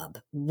garb,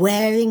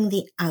 wearing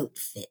the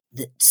outfit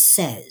that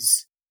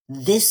says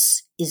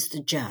this is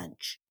the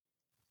judge,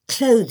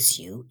 clothes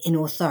you in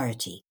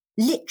authority,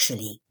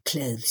 literally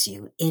clothes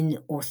you in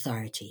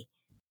authority.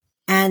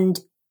 And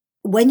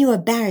when you're a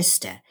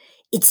barrister,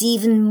 it's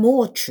even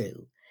more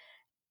true.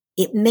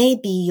 It may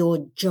be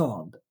your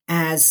job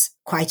as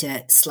quite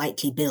a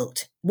slightly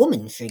built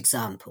woman, for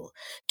example,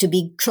 to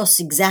be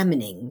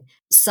cross-examining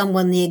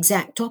someone the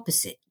exact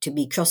opposite, to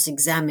be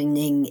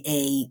cross-examining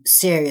a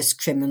serious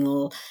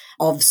criminal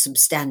of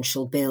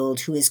substantial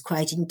build who is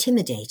quite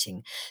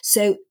intimidating.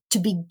 So to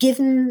be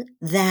given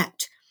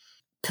that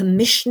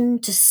permission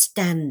to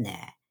stand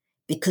there,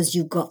 because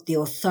you've got the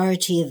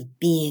authority of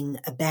being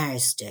a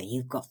barrister,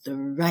 you've got the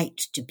right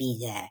to be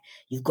there,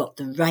 you've got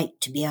the right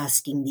to be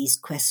asking these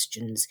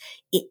questions.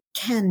 It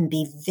can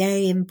be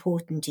very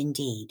important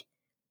indeed.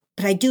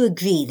 But I do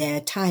agree there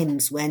are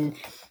times when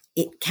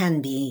it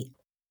can be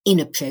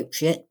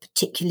inappropriate,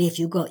 particularly if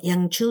you've got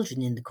young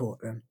children in the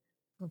courtroom.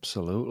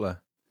 Absolutely.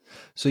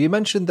 So you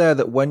mentioned there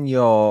that when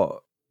you're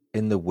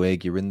in the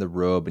wig, you're in the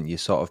robe, and you're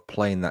sort of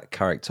playing that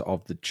character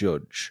of the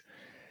judge,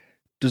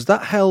 does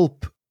that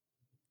help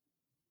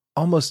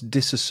almost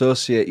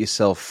disassociate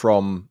yourself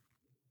from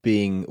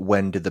being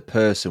Wendy the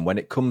person when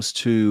it comes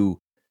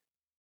to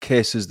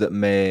cases that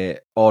may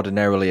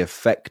ordinarily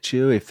affect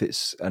you, if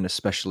it's an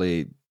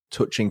especially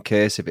touching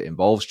case, if it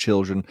involves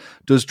children?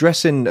 Does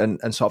dressing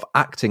and sort of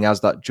acting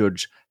as that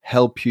judge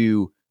help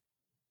you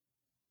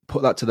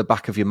put that to the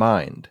back of your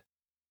mind?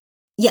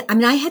 Yeah, I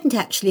mean, I hadn't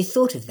actually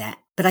thought of that,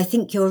 but I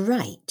think you're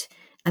right.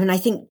 I mean, I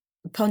think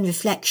upon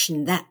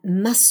reflection, that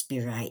must be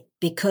right,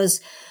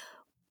 because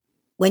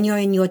when you're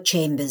in your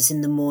chambers in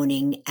the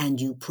morning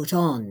and you put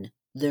on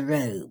the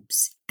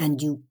robes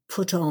and you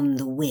put on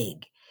the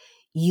wig,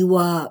 you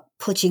are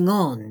putting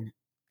on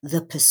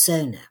the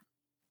persona.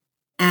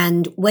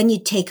 And when you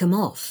take them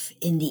off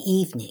in the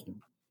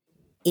evening,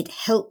 it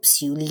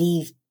helps you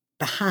leave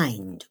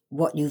behind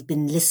what you've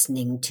been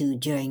listening to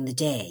during the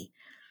day.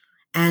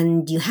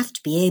 And you have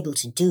to be able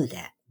to do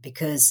that,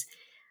 because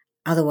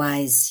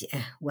otherwise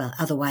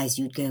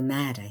you'd go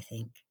mad, I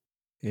think.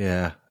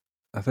 Yeah,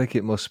 I think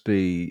it must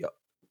be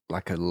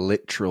like a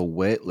literal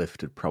weight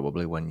lifted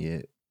probably when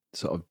you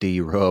sort of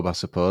derobe, I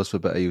suppose, for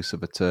better use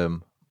of a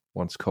term,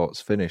 once court's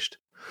finished.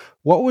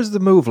 What was the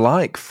move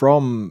like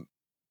from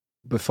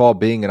before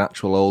being an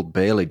actual Old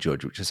Bailey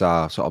judge, which is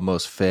our sort of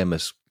most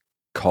famous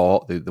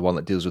court, the one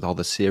that deals with all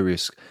the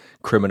serious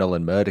criminal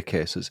and murder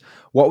cases?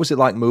 What was it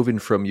like moving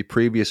from your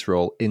previous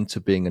role into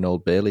being an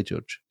Old Bailey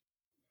judge?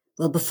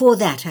 Well, before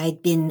that,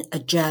 I'd been a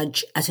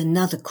judge at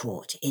another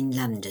court in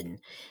London,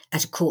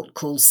 at a court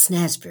called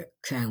Snaresbrook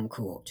Crown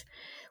Court,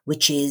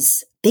 which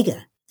is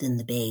bigger than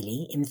the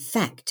Bailey. In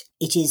fact,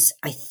 it is,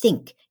 I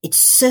think, it's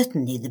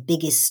certainly the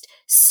biggest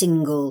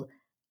single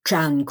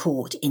Crown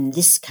Court in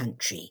this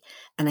country.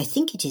 And I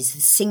think it is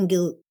the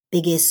single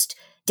biggest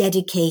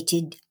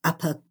dedicated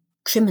upper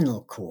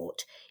criminal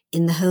court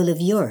in the whole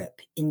of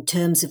Europe in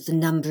terms of the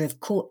number of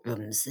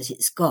courtrooms that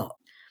it's got.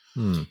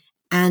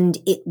 And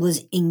it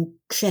was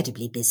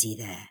incredibly busy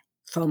there.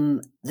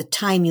 From the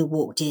time you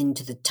walked in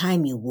to the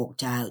time you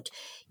walked out,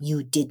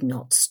 you did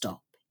not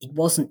stop. It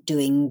wasn't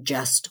doing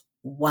just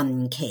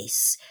one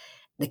case.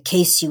 The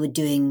case you were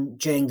doing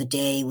during the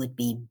day would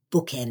be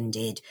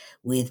bookended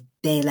with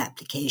bail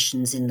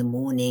applications in the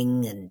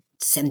morning and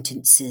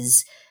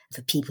sentences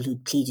for people who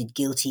pleaded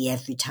guilty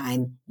every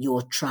time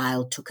your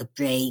trial took a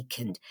break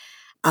and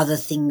other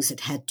things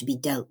that had to be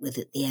dealt with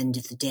at the end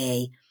of the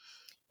day.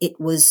 It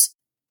was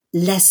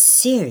less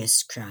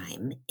serious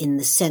crime in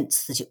the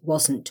sense that it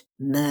wasn't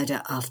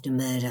murder after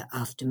murder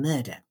after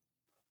murder,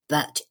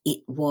 but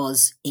it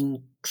was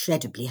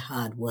incredibly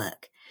hard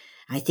work.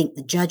 I think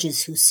the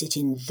judges who sit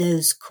in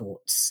those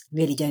courts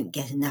really don't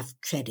get enough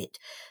credit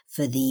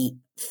for the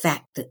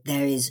fact that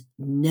there is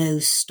no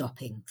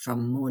stopping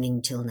from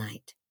morning till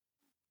night.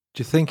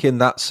 Do you think in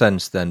that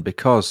sense then,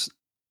 because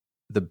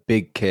the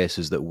big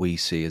cases that we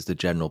see as the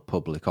general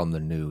public on the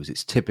news,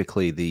 it's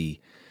typically the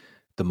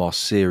more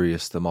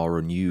serious, the more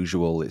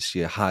unusual, it's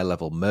your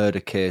high-level murder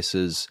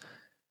cases.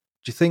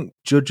 Do you think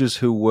judges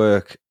who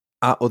work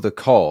at other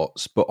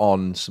courts, but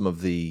on some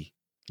of the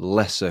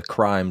lesser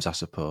crimes, I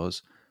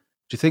suppose,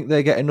 do you think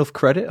they get enough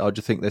credit, or do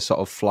you think they sort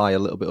of fly a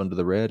little bit under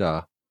the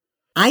radar?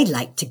 I'd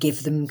like to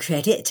give them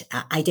credit.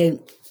 I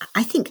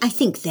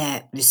think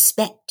they're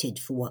respected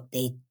for what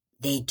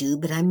they do,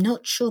 but I'm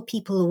not sure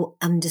people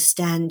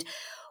understand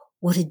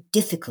what a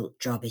difficult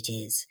job it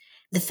is.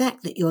 The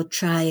fact that you're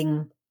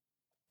trying,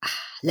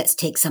 let's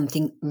take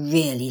something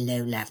really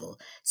low level.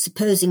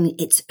 Supposing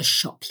it's a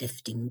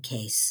shoplifting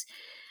case.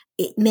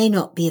 It may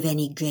not be of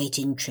any great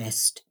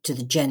interest to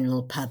the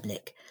general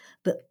public,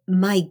 but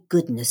my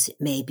goodness, it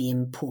may be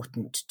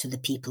important to the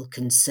people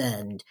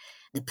concerned.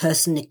 The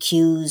person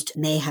accused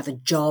may have a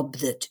job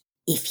that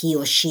if he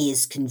or she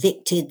is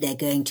convicted, they're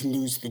going to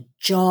lose the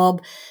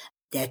job.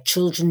 Their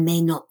children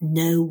may not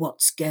know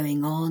what's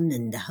going on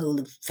and the whole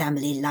of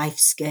family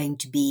life's going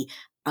to be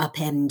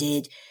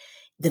upended.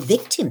 The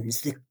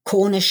victims, the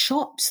corner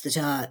shops that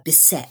are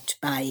beset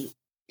by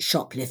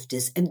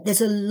shoplifters, and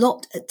there's a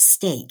lot at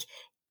stake,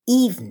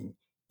 even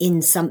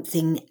in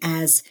something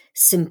as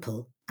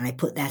simple, and I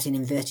put that in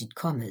inverted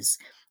commas,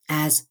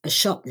 as a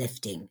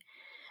shoplifting.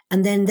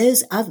 And then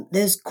those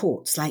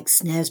courts like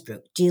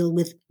Snaresbrook deal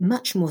with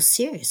much more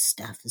serious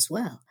stuff as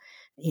well.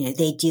 You know,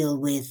 they deal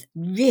with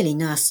really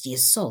nasty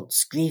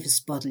assaults, grievous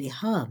bodily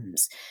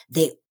harms.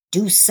 They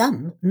do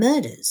some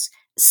murders,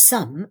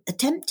 some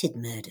attempted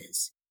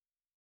murders.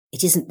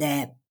 It isn't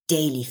their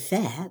daily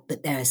fare,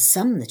 but there are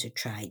some that are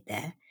tried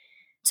there.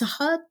 It's a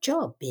hard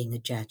job being a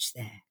judge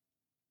there,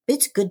 but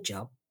it's a good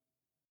job.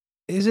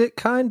 Is it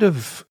kind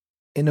of,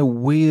 in a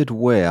weird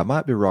way, I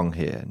might be wrong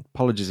here, and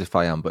apologies if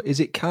I am, but is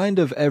it kind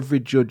of every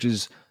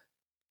judge's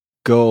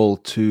goal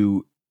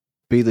to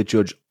be the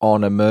judge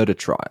on a murder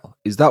trial?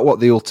 Is that what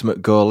the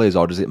ultimate goal is,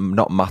 or does it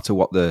not matter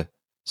what the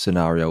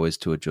scenario is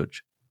to a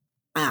judge?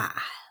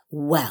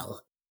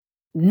 Well,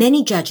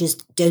 many judges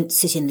don't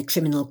sit in the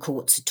criminal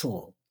courts at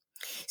all.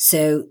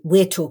 So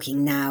we're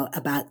talking now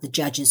about the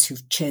judges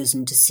who've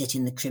chosen to sit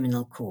in the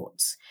criminal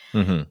courts.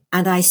 Mm-hmm.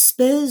 And I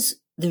suppose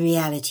the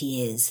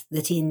reality is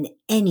that in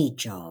any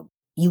job,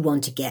 you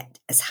want to get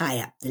as high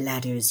up the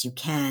ladder as you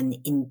can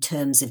in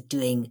terms of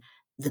doing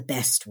the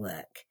best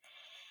work.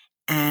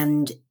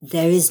 And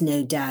there is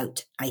no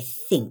doubt, I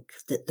think,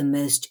 that the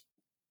most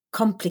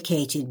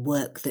complicated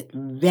work that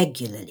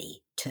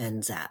regularly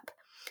turns up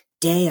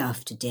day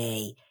after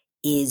day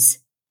is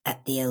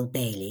at the Old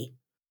Bailey.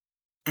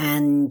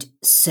 And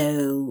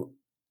so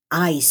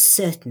I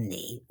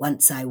certainly,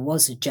 once I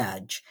was a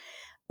judge,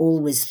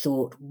 always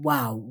thought,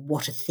 wow,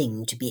 what a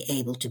thing to be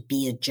able to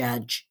be a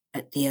judge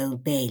at the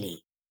Old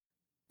Bailey.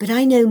 But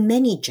I know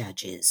many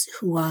judges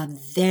who are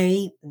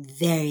very,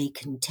 very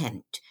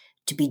content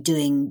to be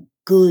doing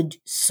good,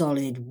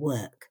 solid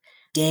work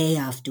day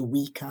after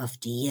week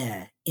after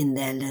year in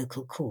their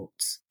local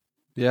courts.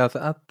 Yeah,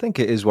 I think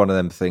it is one of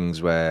them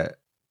things where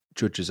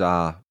judges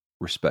are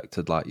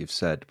respected, like you've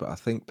said, but I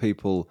think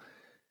people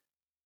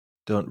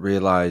don't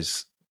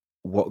realise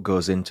what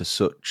goes into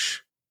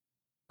such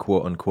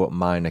quote-unquote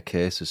minor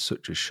cases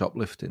such as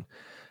shoplifting.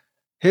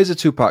 Here's a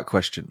two-part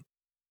question.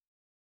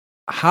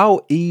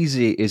 How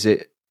easy is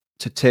it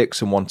to take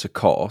someone to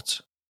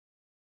court?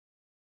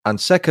 And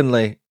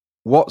secondly,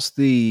 what's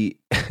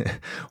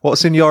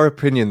in your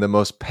opinion the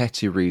most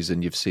petty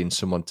reason you've seen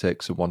someone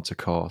take someone to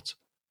court?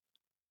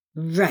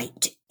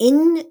 Right.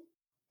 In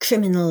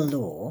criminal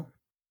law,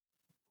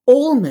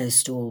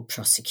 almost all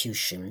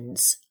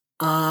prosecutions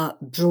are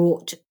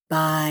brought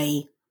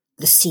by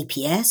the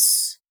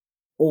CPS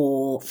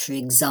or, for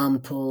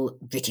example,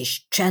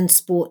 British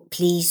Transport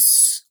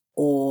Police,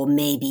 or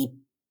maybe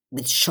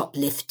with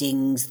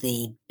shopliftings,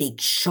 the big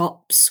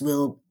shops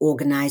will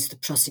organise the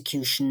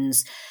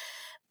prosecutions.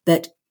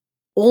 But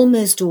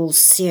almost all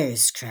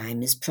serious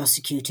crime is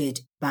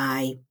prosecuted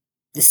by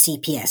the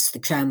CPS, the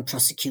Crown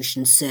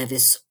Prosecution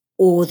Service,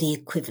 or the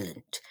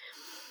equivalent.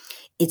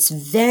 It's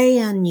very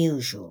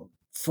unusual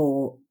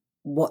for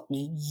what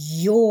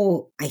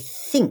you're, I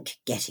think,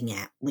 getting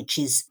at, which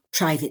is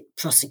private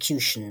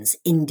prosecutions,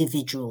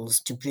 individuals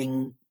to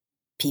bring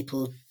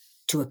people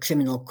to a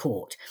criminal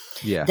court.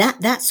 Yeah.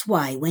 That's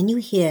why when you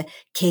hear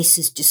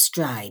cases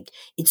described,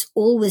 it's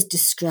always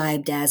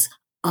described as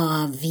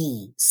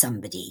RV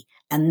somebody,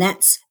 and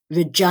that's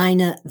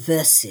Regina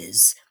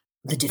versus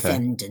the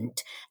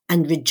defendant,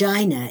 and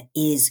Regina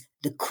is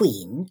the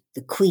queen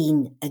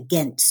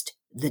against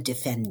the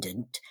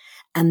defendant.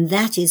 And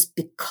that is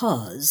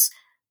because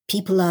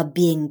people are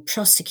being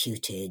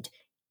prosecuted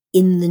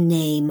in the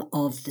name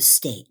of the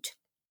state.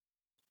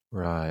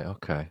 Right,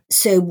 okay.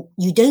 So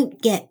you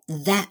don't get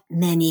that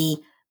many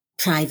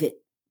private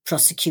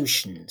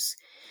prosecutions.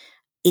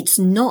 It's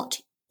not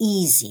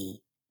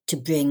easy to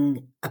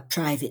bring a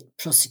private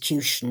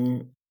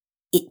prosecution.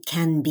 It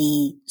can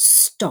be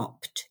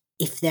stopped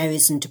if there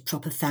isn't a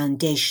proper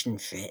foundation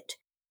for it.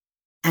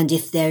 And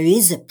if there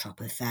is a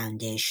proper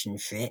foundation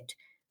for it,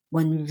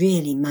 one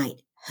really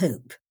might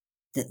hope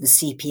that the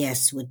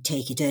CPS would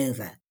take it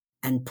over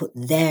and put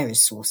their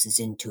resources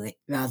into it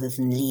rather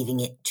than leaving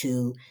it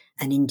to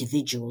an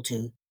individual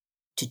to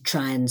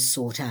try and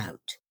sort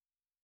out.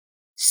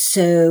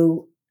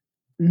 So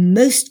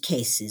most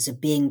cases are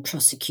being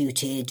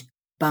prosecuted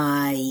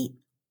by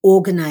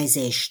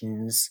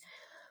organizations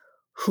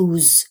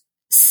whose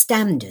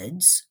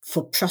standards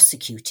for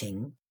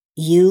prosecuting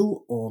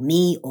you or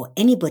me or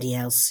anybody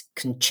else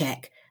can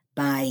check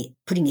by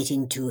putting it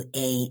into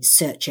a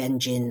search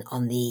engine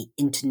on the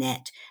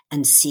internet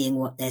and seeing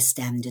what their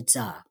standards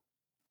are.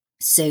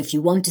 So if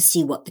you want to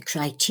see what the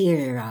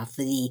criteria are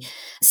for the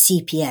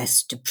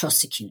CPS to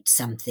prosecute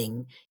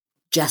something,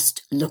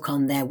 just look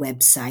on their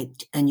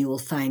website and you will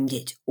find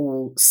it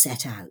all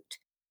set out.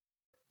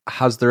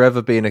 Has there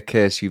ever been a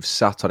case you've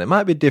sat on? It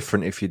might be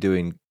different if you're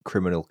doing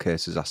criminal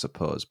cases, I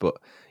suppose, but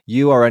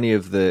you or any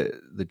of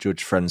the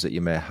judge friends that you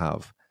may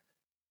have,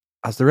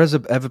 has there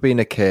ever been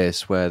a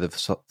case where they've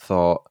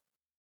thought,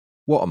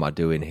 what am I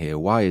doing here?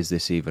 Why is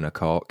this even a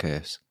court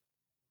case?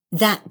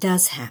 That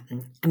does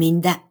happen. I mean,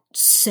 that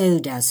so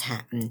does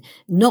happen.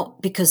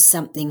 Not because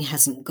something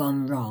hasn't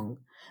gone wrong,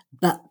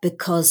 but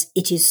because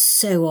it is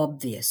so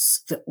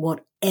obvious that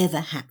whatever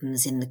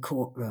happens in the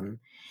courtroom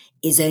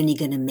is only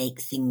going to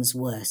make things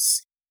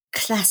worse.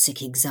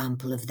 Classic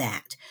example of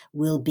that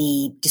will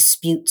be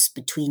disputes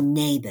between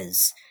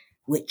neighbours,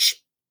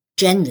 which,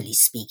 generally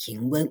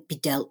speaking, won't be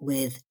dealt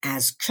with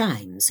as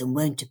crimes and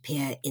won't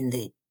appear in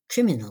the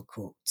criminal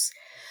courts.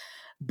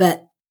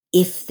 But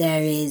if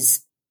there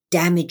is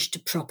damage to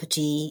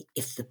property,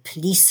 if the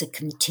police are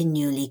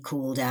continually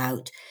called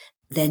out,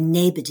 then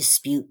neighbour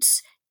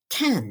disputes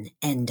can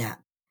end up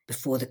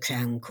before the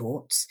Crown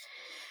Courts.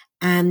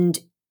 And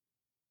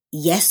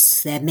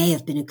yes, there may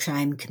have been a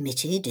crime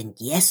committed, and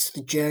yes,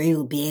 the jury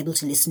will be able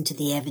to listen to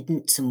the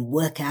evidence and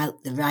work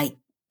out the right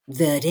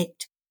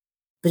verdict.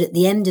 But at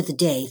the end of the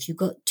day, if you've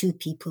got two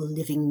people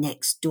living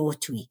next door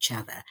to each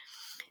other,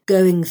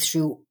 going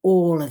through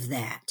all of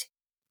that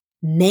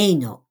may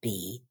not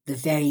be the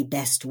very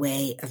best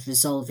way of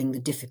resolving the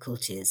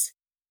difficulties.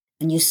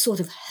 And you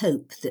sort of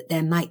hope that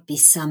there might be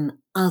some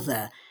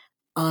other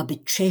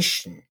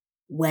arbitration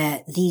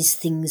where these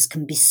things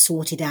can be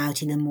sorted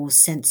out in a more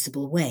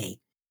sensible way.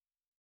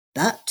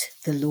 But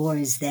the law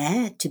is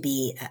there to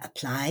be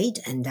applied,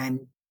 and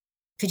I'm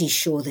pretty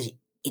sure that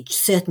it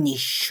certainly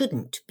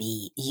shouldn't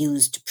be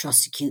used to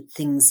prosecute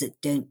things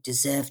that don't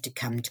deserve to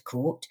come to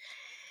court.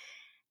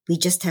 We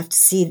just have to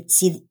see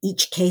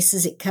each case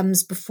as it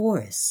comes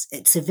before us.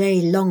 It's a very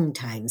long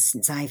time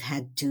since I've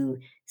had to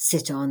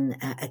sit on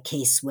a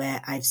case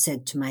where I've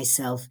said to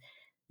myself,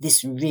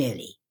 this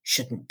really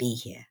shouldn't be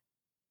here.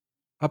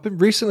 I've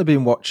recently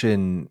been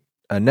watching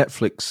a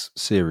Netflix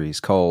series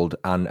called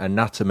An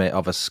Anatomy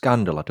of a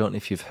Scandal. I don't know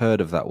if you've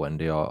heard of that,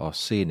 Wendy, or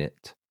seen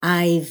it.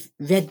 I've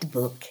read the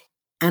book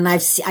and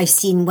I've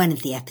seen one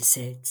of the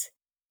episodes.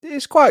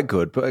 It's quite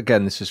good, but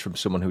again, this is from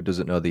someone who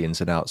doesn't know the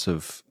ins and outs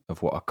of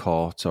what a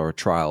court or a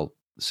trial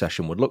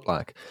session would look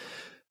like.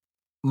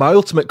 My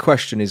ultimate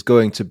question is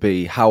going to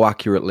be, how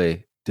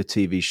accurately do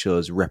TV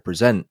shows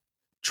represent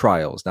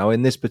trials? Now,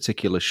 in this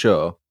particular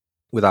show,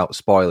 without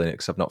spoiling it,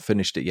 because I've not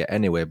finished it yet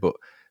anyway, but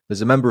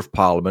there's a member of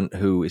parliament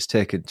who is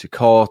taken to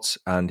court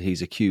and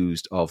he's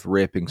accused of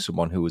raping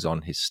someone who was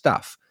on his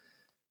staff.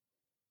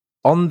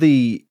 On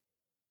the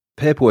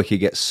paperwork he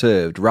gets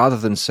served, rather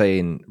than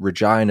saying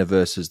Regina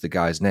versus the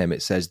guy's name,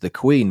 it says the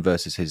Queen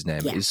versus his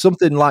name. Yeah. Is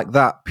something like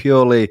that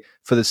purely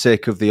for the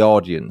sake of the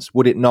audience?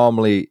 Would it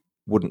normally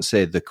wouldn't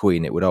say the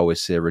Queen, it would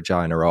always say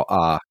Regina or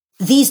R?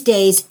 These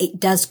days, it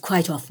does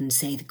quite often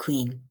say the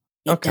Queen.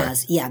 It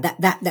does. Yeah,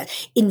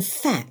 that. In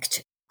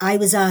fact, I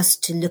was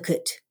asked to look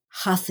at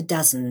half a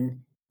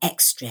dozen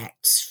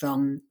extracts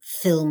from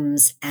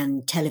films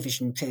and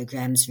television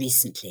programs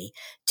recently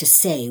to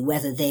say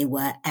whether they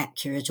were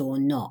accurate or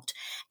not.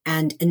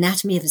 And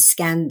Anatomy of a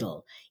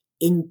Scandal,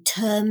 in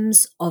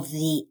terms of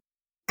the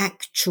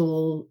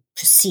actual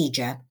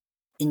procedure,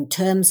 in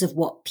terms of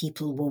what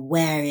people were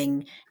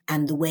wearing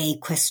and the way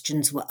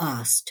questions were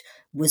asked,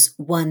 was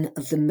one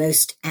of the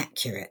most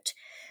accurate.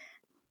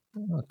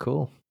 Oh,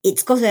 cool.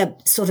 It's got a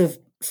sort of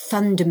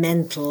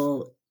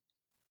fundamental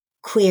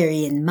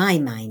query in my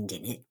mind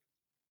in it,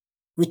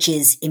 which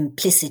is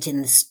implicit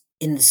in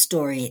the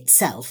story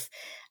itself.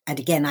 And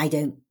again, I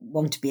don't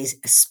want to be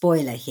a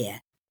spoiler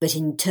here, but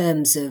in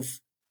terms of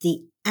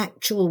the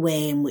actual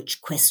way in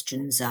which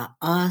questions are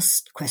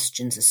asked,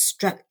 questions are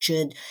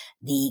structured,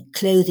 the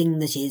clothing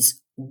that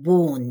is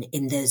worn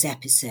in those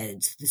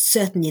episodes,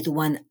 certainly the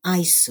one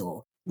I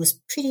saw,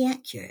 was pretty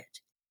accurate.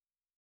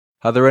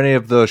 Are there any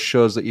of those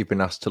shows that you've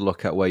been asked to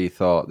look at where you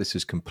thought this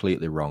is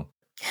completely wrong?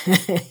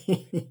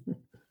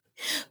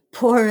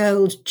 Poor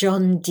old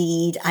John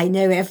Deed. I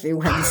know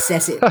everyone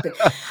says it, but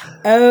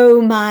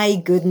oh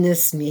my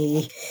goodness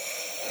me.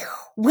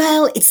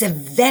 Well, it's a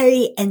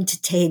very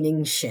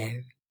entertaining show.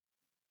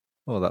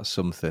 Oh, that's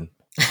something.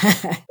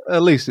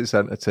 At least it's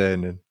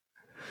entertaining.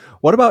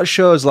 What about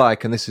shows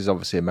like, and this is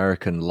obviously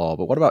American law,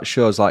 but what about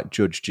shows like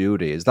Judge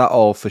Judy? Is that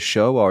all for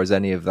show, or is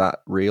any of that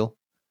real?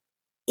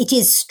 It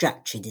is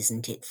structured,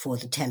 isn't it, for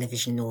the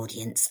television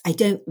audience? I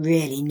don't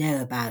really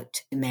know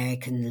about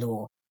American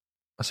law.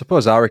 I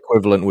suppose our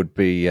equivalent would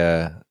be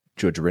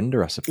Judge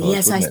Rinder, I suppose.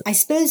 Yes, I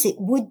suppose it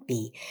would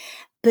be.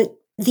 But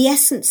the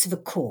essence of a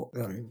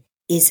courtroom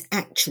is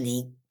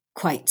actually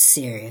quite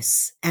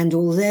serious. And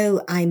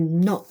although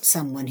I'm not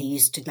someone who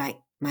used to like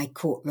my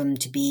courtroom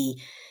to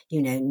be,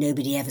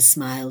 nobody ever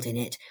smiled in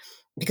it,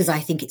 because I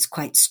think it's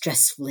quite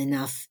stressful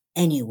enough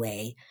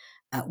anyway,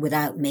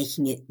 without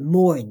making it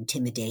more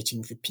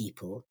intimidating for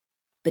people.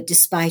 But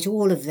despite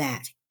all of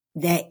that,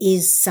 there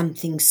is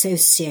something so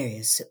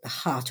serious at the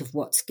heart of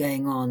what's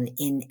going on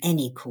in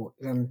any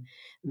courtroom,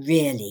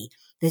 really,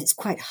 that it's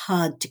quite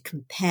hard to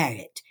compare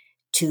it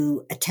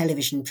to a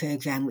television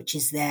program which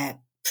is there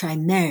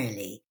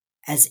primarily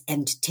as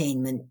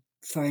entertainment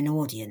for an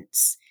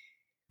audience.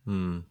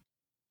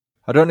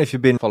 I don't know if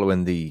you've been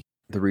following the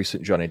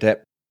recent Johnny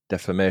Depp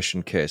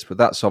defamation case, but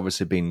that's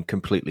obviously been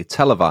completely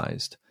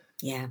televised.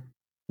 Yeah.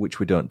 Which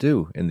we don't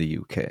do in the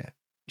UK.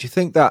 Do you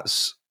think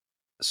that's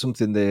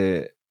something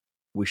that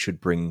we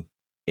should bring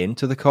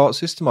into the court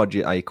system, or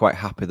are you quite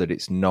happy that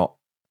it's not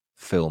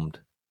filmed?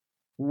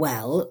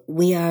 Well,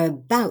 we are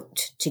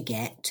about to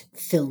get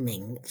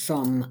filming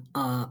from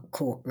our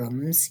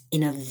courtrooms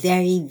in a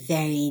very,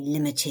 very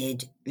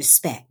limited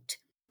respect.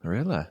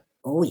 Really?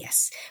 Oh,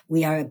 yes.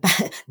 We are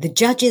about, the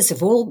judges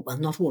of all, well,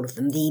 not all of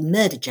them, the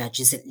murder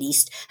judges at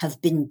least,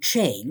 have been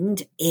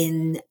trained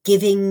in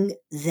giving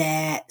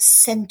their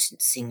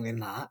sentencing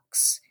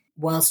remarks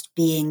whilst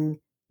being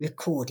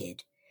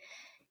recorded.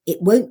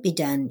 It won't be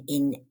done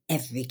in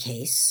every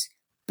case,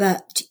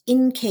 but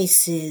in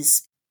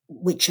cases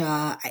which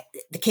are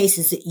the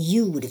cases that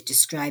you would have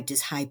described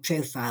as high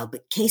profile,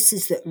 but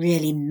cases that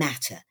really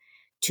matter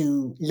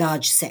to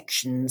large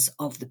sections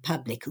of the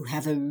public who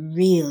have a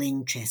real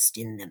interest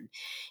in them,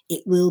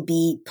 it will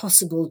be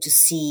possible to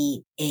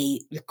see a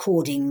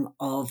recording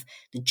of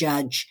the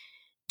judge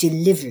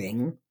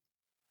delivering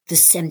the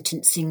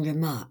sentencing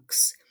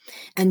remarks.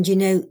 And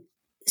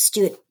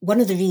Stuart,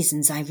 one of the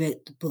reasons I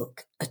wrote the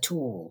book at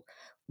all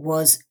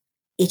was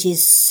it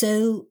is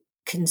so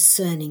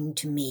concerning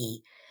to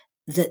me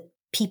that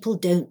people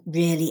don't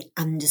really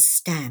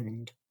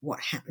understand what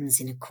happens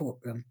in a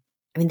courtroom.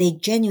 I mean, they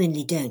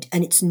genuinely don't,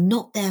 and it's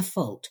not their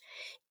fault.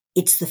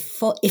 It's the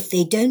fault, if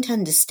they don't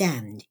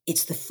understand,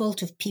 it's the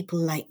fault of people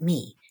like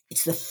me.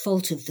 It's the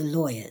fault of the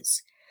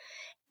lawyers.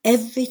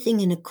 Everything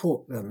in a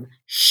courtroom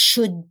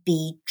should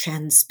be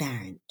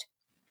transparent,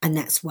 and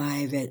that's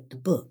why I wrote the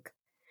book.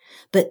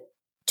 But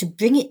to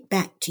bring it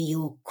back to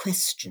your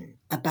question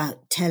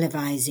about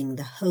televising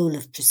the whole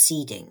of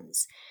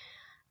proceedings,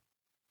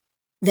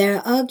 there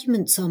are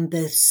arguments on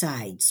both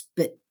sides,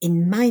 but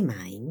in my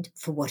mind,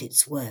 for what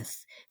it's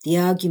worth, the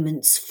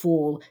arguments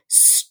fall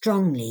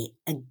strongly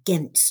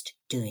against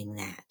doing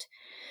that.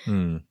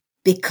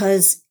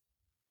 Because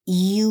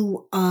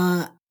you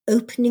are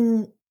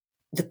opening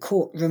the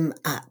courtroom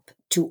up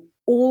to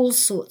all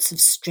sorts of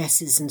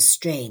stresses and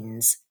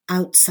strains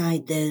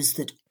outside those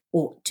that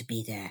ought to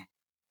be there.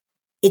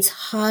 It's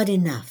hard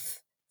enough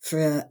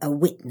for a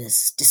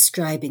witness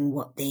describing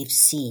what they've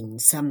seen,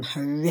 some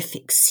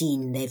horrific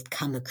scene they've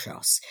come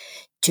across,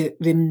 to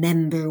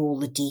remember all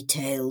the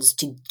details,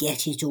 to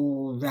get it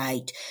all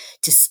right,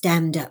 to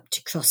stand up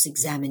to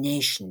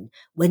cross-examination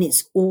when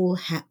it's all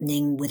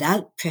happening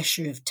without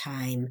pressure of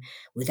time,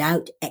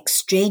 without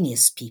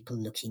extraneous people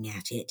looking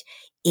at it,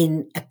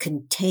 in a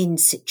contained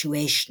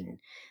situation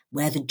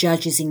where the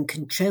judge is in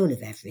control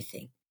of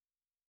everything.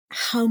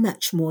 How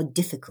much more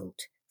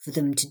difficult for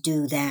them to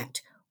do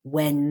that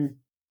when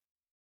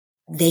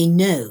they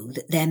know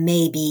that there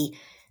may be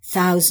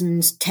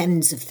thousands,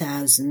 tens of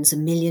thousands,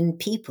 1 million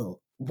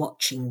people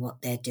watching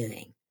what they're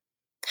doing.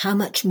 How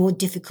much more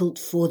difficult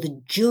for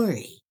the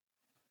jury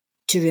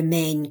to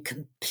remain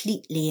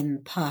completely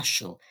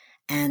impartial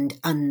and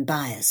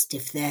unbiased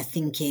if they're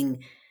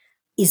thinking,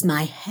 is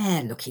my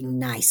hair looking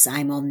nice?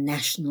 I'm on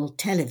national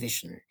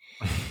television.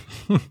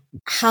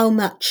 How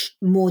much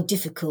more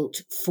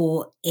difficult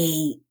for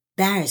a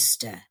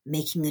barrister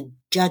making a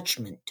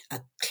judgment, a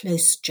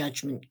close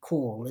judgment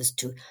call as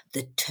to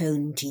the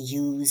tone to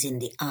use in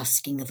the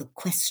asking of a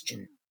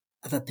question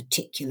of a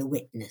particular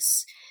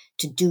witness,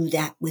 to do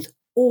that with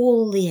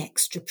all the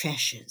extra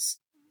pressures.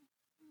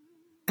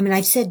 I mean,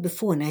 I've said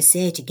before, and I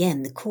say it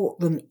again, the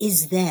courtroom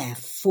is there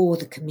for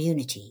the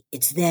community.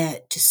 It's there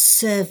to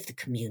serve the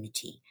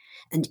community.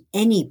 And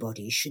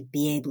anybody should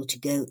be able to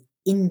go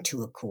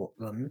into a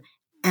courtroom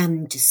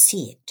and to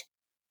see it,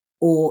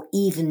 or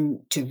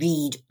even to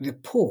read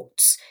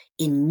reports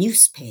in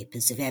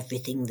newspapers of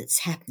everything that's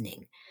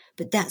happening.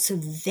 But that's a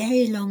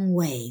very long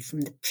way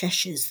from the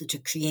pressures that are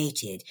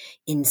created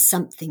in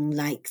something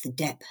like the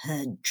Depp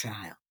Heard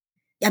trial.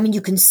 I mean,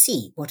 you can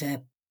see what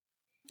I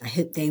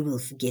hope they will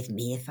forgive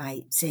me if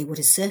I say what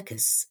a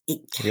circus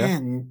it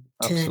can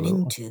turn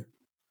into.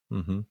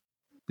 Mm-hmm.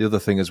 The other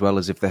thing as well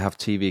is if they have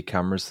TV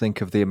cameras,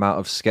 think of the amount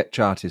of sketch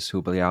artists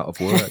who'll be out of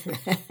work.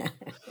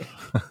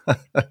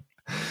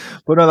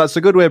 But no, that's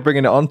a good way of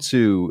bringing it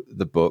onto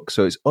the book.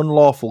 So it's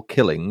Unlawful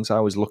Killings. I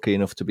was lucky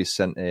enough to be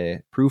sent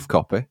a proof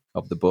copy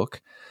of the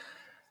book.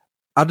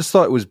 I just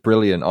thought it was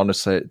brilliant,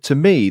 honestly. To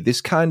me, this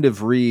kind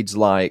of reads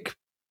like,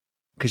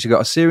 because you've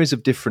got a series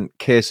of different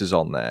cases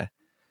on there,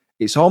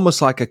 it's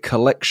almost like a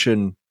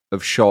collection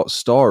of short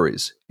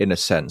stories, in a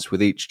sense,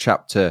 with each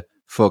chapter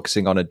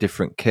focusing on a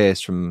different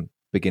case from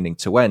beginning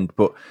to end.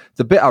 But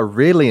the bit I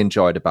really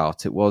enjoyed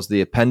about it was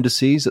the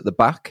appendices at the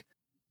back.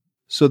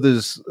 So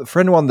there's, for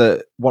anyone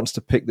that wants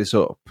to pick this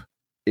up,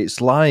 it's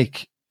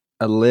like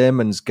a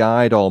layman's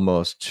guide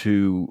almost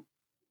to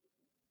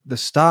the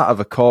start of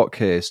a court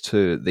case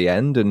to the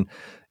end, and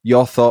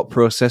your thought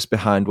process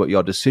behind what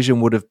your decision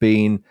would have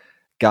been,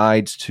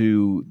 guides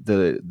to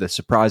the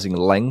surprising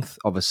length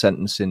of a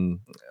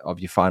sentencing of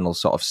your final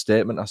sort of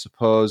statement, I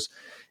suppose.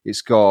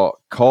 It's got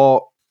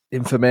court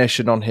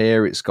information on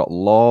here. It's got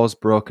laws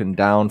broken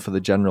down for the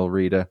general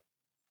reader.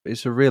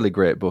 It's a really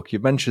great book. You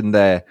mentioned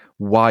there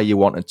why you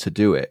wanted to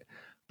do it,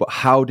 but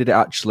how did it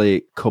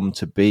actually come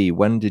to be?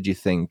 When did you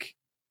think,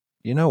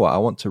 you know what, I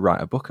want to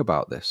write a book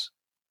about this?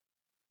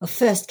 Well,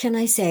 first, can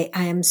I say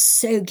I am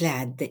so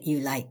glad that you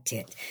liked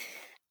it.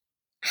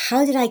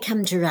 How did I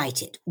come to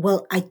write it?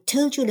 Well, I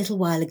told you a little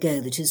while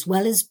ago that as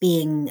well as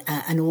being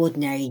an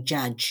ordinary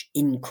judge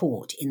in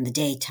court in the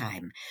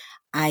daytime,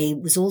 I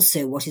was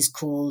also what is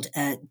called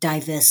a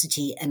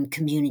diversity and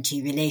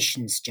community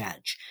relations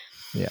judge.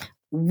 Yeah.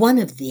 One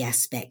of the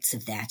aspects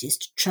of that is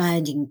to try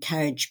and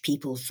encourage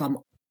people from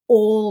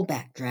all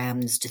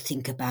backgrounds to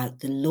think about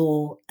the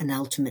law and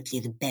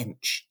ultimately the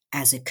bench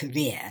as a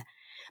career,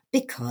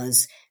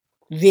 because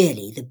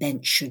really the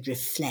bench should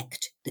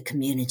reflect the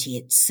community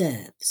it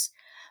serves.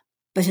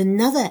 But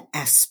another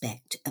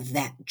aspect of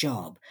that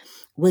job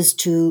was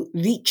to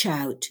reach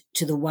out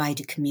to the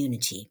wider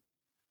community,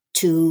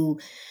 to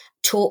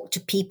talk to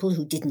people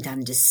who didn't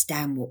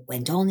understand what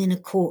went on in a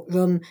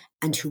courtroom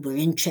and who were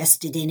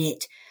interested in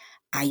it.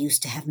 I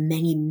used to have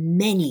many,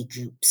 many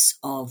groups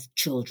of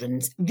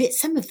children,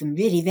 some of them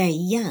really very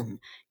young,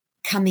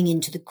 coming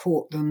into the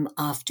courtroom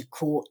after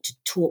court to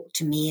talk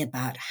to me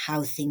about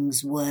how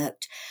things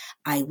worked.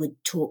 I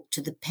would talk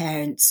to the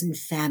parents and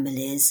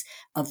families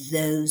of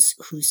those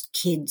whose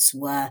kids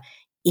were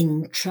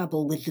in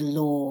trouble with the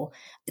law,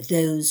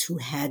 those who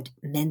had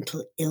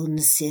mental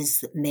illnesses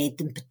that made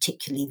them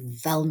particularly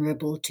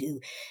vulnerable to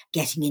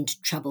getting into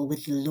trouble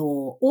with the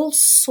law, all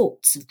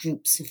sorts of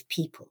groups of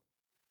people.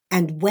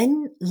 And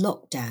when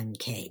lockdown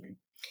came,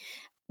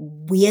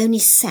 we only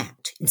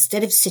sat,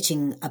 instead of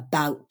sitting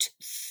about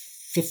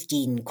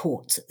 15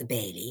 courts at the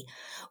Bailey,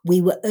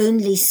 we were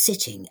only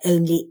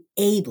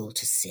able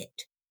to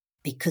sit,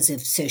 because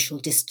of social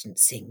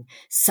distancing,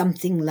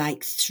 something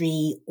like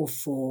 3 or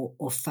 4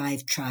 or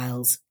 5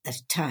 trials at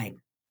a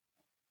time.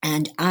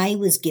 And I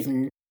was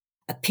given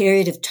a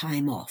period of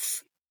time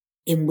off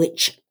in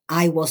which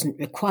I wasn't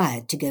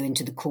required to go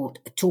into the court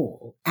at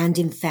all, and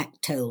in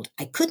fact told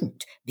I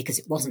couldn't because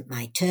it wasn't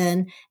my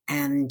turn,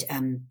 and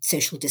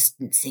social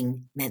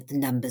distancing meant the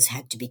numbers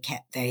had to be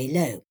kept very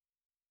low.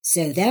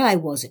 So there I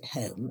was at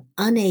home,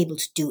 unable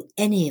to do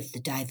any of the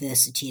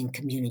diversity and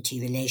community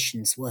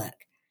relations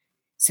work.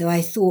 So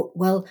I thought,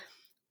 well,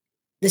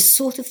 the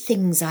sort of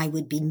things I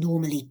would be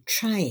normally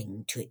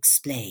trying to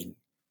explain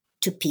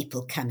to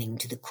people coming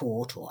to the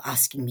court or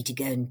asking me to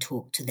go and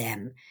talk to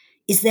them,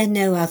 is there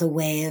no other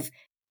way of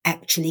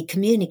actually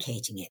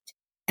communicating it?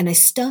 And I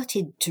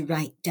started to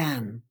write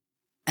down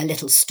a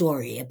little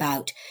story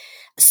about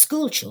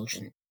school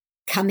children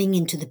coming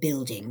into the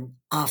building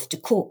after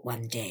court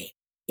one day.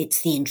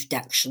 It's the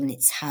introduction,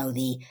 it's how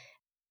the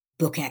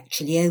book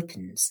actually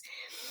opens.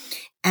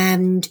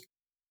 And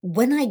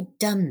when I'd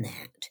done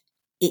that,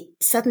 it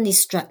suddenly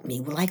struck me,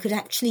 well, I could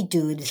actually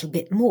do a little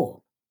bit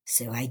more.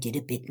 So I did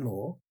a bit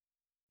more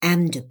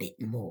and a bit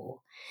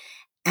more.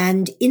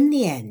 And in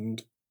the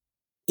end,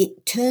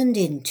 it turned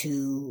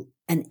into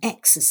an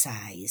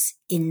exercise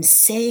in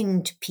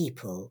saying to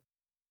people,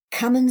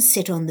 come and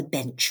sit on the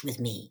bench with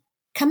me.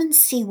 Come and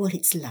see what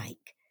it's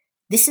like.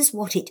 This is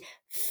what it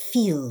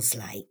feels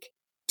like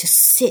to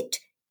sit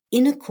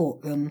in a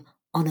courtroom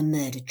on a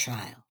murder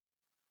trial.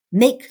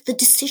 Make the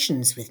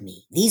decisions with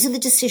me. These are the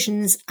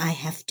decisions I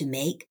have to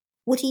make.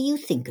 What do you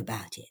think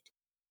about it?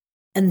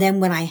 And then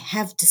when I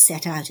have to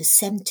set out a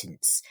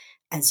sentence,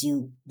 as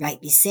you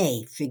rightly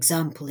say, for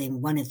example,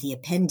 in one of the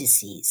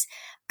appendices,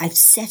 I've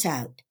set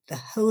out the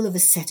whole of a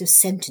set of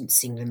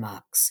sentencing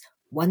remarks,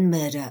 1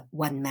 murder,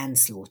 1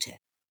 manslaughter,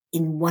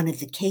 in one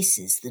of the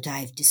cases that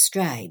I've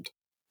described,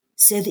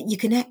 so that you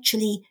can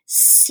actually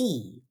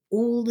see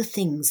all the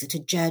things that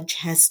a judge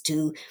has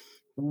to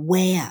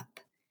weigh up,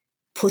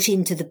 put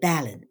into the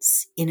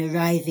balance in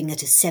arriving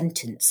at a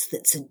sentence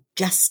that's a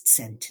just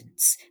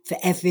sentence for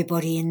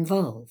everybody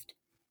involved.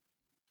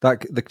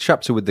 The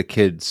chapter with the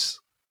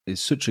kids is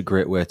such a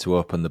great way to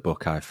open the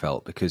book, I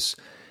felt, because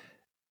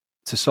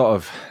to sort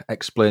of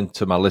explain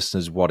to my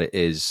listeners what it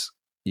is,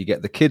 you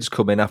get the kids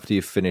come in after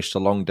you've finished a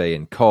long day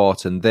in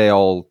court, and they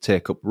all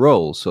take up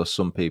roles. So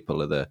some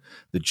people are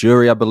the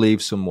jury, I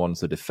believe, someone's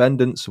the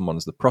defendant,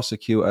 someone's the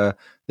prosecutor.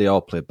 They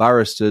all play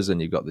barristers,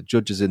 and you've got the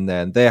judges in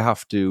there, and they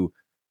have to,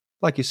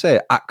 like you say,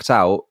 act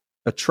out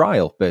a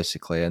trial,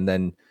 basically. And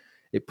then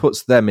it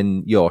puts them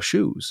in your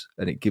shoes,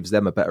 and it gives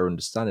them a better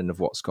understanding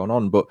of what's gone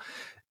on. But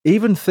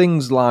even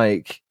things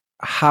like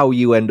how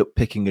you end up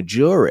picking a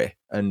jury,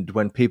 and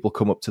when people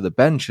come up to the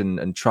bench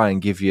and try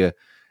and give you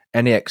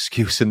any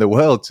excuse in the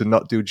world to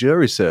not do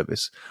jury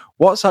service.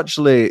 What's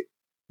actually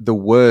the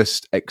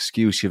worst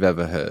excuse you've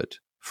ever heard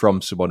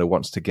from someone who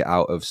wants to get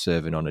out of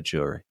serving on a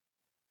jury?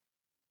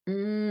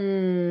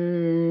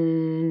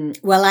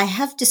 Well, I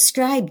have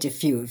described a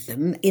few of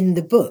them in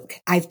the book.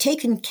 I've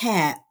taken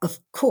care, of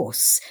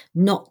course,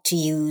 not to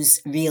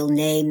use real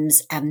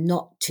names and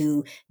not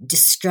to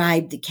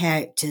describe the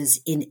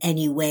characters in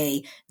any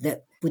way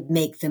that would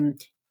make them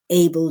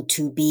able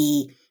to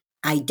be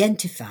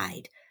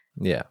identified.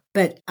 Yeah.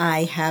 But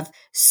I have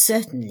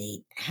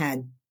certainly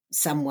had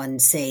someone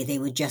say they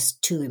were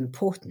just too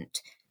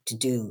important to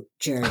do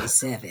jury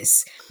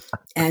service.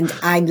 And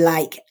I'm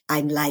like,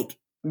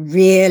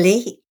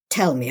 really?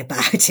 Tell me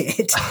about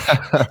it.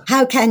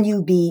 How can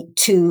you be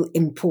too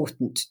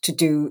important to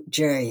do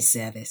jury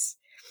service?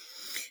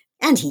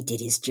 And he did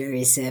his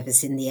jury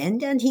service in the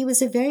end, and he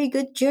was a very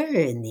good juror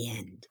in the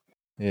end.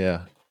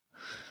 Yeah,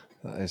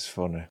 that is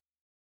funny.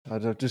 I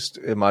don't just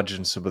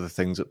imagine some of the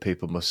things that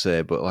people must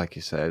say, but like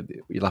you said,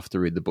 you'll have to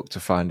read the book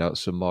to find out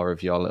some more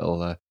of your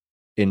little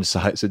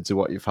insights into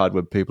what you've had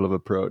when people have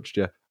approached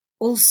you.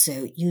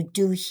 Also, you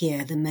do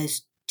hear the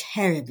most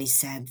terribly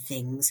sad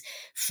things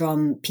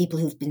from people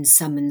who've been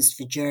summoned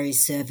for jury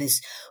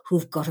service,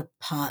 who've got a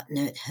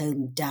partner at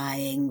home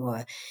dying,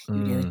 or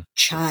a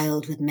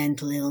child with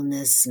mental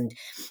illness, and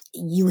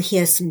you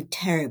hear some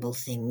terrible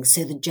things.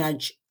 So the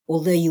judge,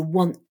 although you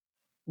want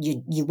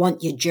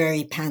your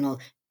jury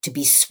panel to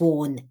be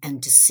sworn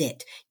and to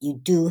sit, you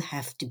do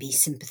have to be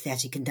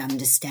sympathetic and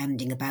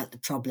understanding about the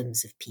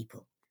problems of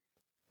people.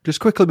 Just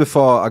quickly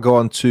before I go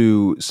on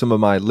to some of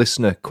my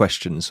listener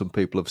questions, some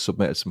people have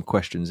submitted some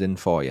questions in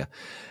for you.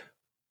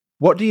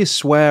 What do you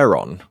swear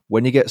on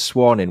when you get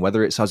sworn in,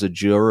 whether it's as a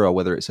juror or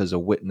whether it's as a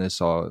witness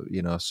or,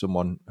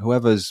 someone,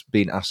 whoever's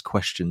been asked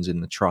questions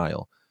in the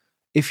trial?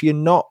 If you're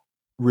not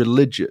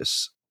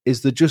religious,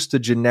 is there just a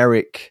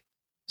generic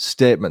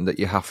statement that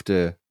you have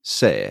to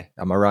say?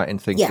 Am I right in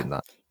thinking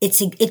that?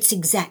 It's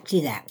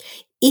exactly that.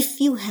 If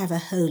you have a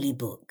holy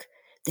book,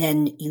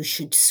 then you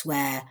should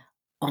swear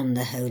on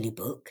the holy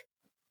book.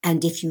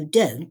 And if you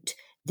don't,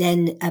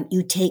 then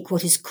you take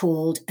what is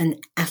called an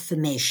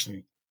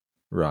affirmation.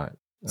 Right.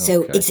 Okay.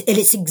 So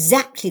it's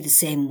exactly the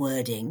same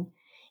wording,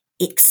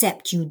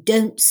 except you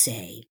don't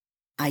say,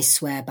 I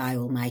swear by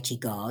Almighty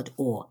God,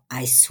 or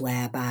I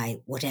swear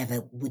by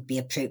whatever would be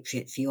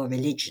appropriate for your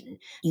religion.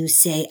 You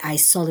say, I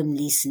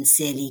solemnly,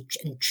 sincerely,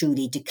 and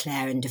truly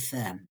declare and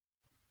affirm.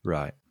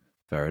 Right.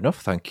 Fair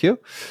enough. Thank you.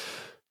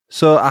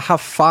 So I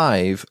have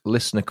 5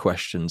 listener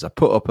questions. I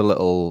put up a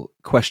little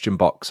question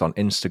box on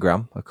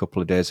Instagram a couple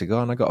of days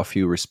ago, and I got a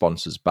few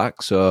responses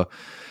back. So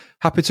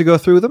happy to go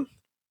through them?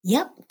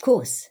 Yep, of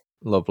course.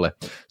 Lovely.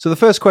 So the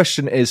first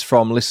question is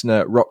from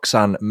listener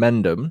Roxanne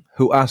Mendham,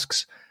 who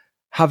asks,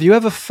 have you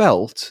ever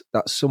felt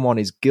that someone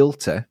is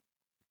guilty,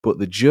 but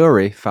the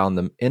jury found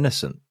them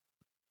innocent?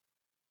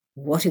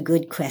 What a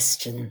good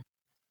question.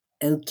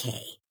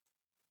 Okay.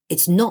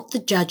 It's not the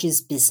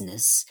judge's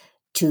business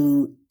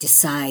to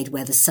decide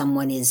whether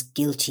someone is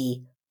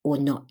guilty or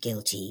not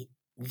guilty.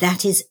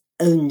 That is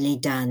only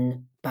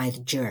done by the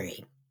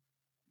jury.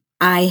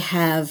 I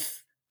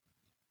have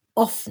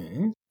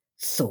often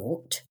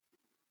thought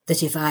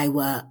that if I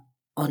were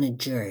on a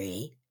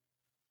jury,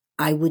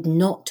 I would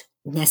not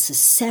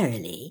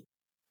necessarily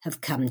have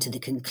come to the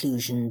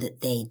conclusion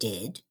that they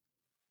did.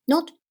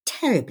 Not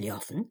terribly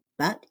often,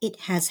 but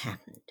it has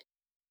happened.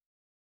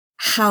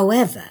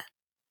 However,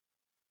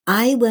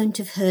 I won't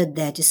have heard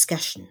their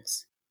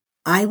discussions.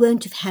 I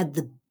won't have had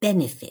the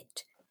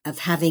benefit of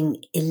having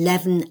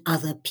 11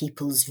 other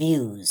people's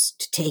views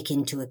to take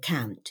into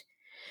account.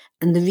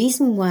 And the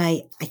reason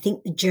why I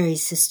think the jury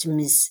system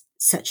is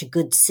such a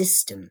good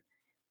system,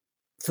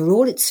 for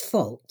all its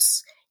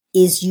faults,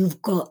 is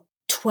you've got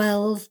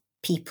 12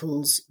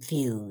 people's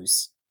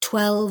views,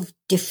 12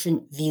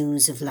 different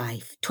views of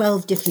life,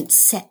 12 different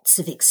sets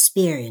of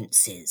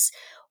experiences,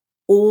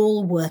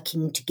 all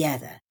working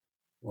together.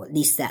 Or at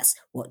least that's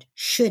what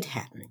should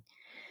happen.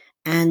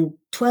 And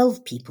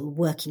 12 people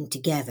working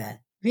together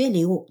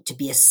really ought to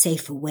be a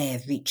safer way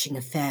of reaching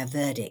a fair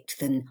verdict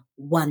than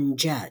one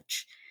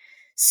judge.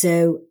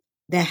 So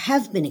there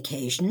have been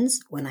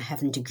occasions when I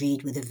haven't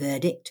agreed with a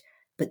verdict,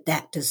 but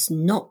that does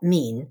not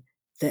mean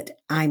that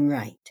I'm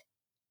right.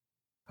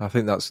 I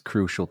think that's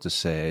crucial to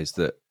say, is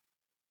that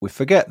we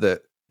forget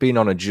that being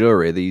on a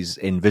jury, these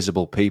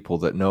invisible people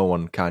that no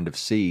one kind of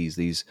sees,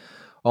 these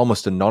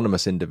almost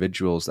anonymous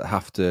individuals that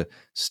have to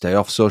stay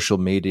off social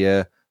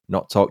media,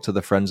 not talk to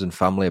their friends and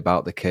family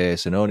about the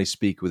case, and only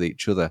speak with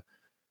each other.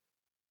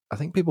 I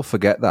think people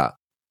forget that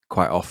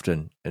quite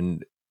often.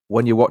 And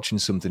when you're watching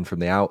something from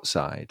the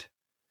outside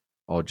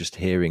or just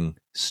hearing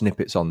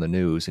snippets on the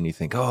news and you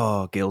think,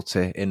 oh,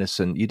 guilty,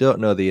 innocent, you don't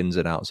know the ins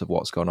and outs of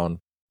what's gone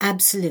on.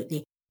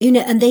 Absolutely. You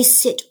know, and they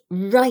sit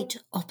right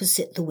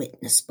opposite the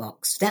witness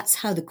box. That's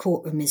how the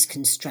courtroom is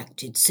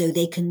constructed, so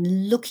they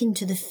can look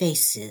into the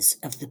faces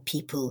of the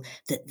people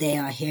that they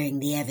are hearing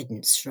the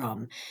evidence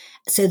from.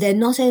 So they're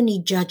not only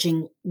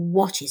judging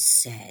what is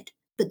said,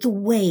 but the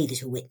way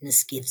that a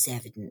witness gives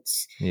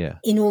evidence. Yeah.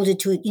 In order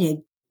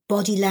to,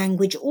 body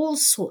language, all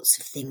sorts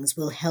of things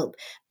will help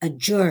a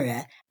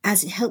juror,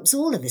 as it helps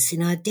all of us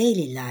in our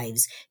daily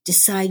lives,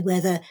 decide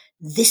whether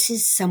this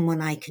is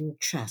someone I can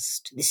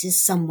trust, this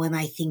is someone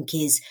I think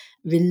is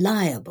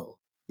reliable,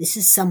 this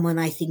is someone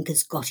I think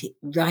has got it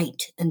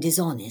right and is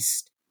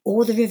honest,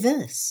 or the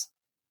reverse.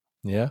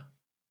 Yeah,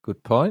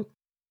 good point.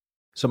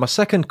 So my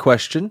second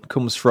question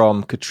comes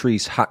from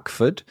Catrice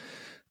Hackford.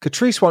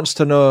 Catrice wants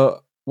to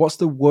know, what's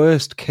the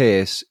worst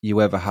case you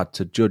ever had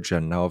to judge?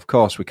 And now, of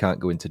course, we can't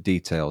go into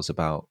details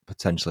about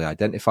potentially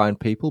identifying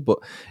people, but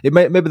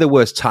maybe the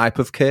worst type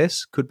of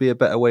case could be a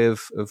better way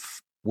of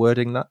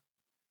wording that.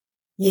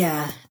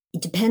 Yeah,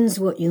 it depends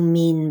what you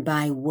mean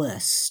by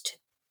worst.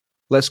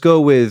 Let's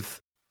go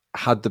with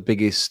had the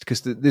biggest,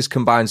 because this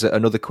combines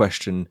another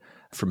question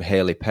from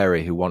Haley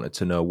Perry, who wanted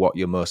to know what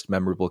your most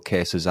memorable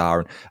cases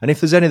are and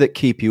if there's any that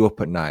keep you up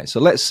at night. So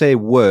let's say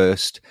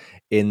worst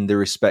in the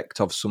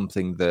respect of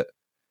something that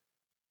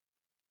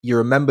you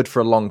remembered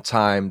for a long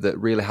time that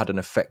really had an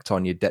effect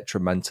on you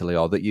detrimentally,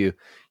 or that you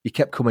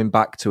kept coming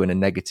back to in a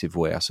negative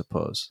way, I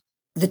suppose.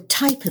 The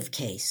type of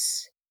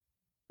case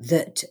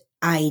that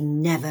I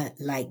never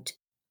liked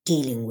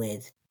dealing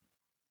with,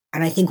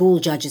 and I think all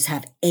judges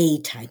have a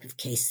type of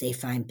case they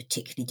find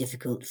particularly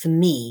difficult. For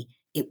me,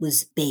 it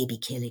was baby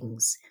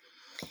killings.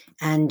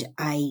 And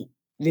I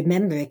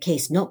remember a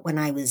case, not when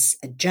I was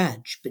a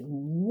judge, but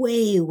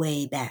way,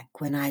 way back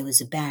when I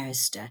was a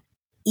barrister,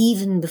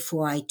 even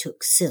before I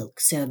took silk,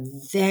 so a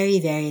very,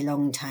 very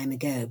long time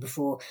ago,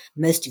 before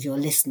most of your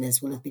listeners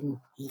will have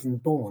been even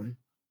born.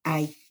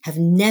 I have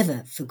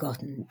never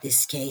forgotten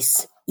this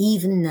case,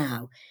 even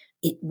now.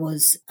 It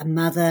was a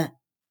mother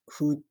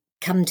who'd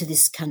come to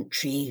this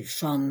country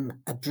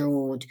from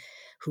abroad,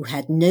 who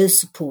had no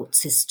support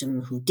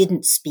system, who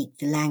didn't speak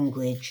the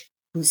language,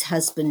 whose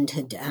husband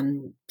had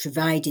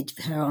provided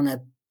her on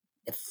a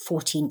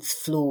 14th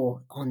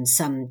floor on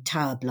some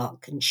tower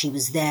block, and she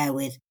was there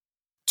with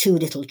 2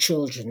 little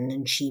children,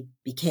 and she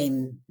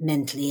became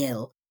mentally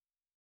ill,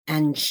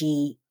 and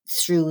she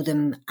threw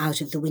them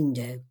out of the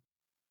window.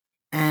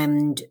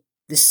 And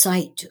the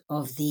sight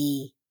of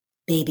the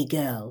baby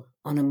girl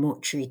on a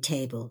mortuary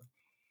table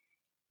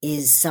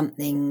is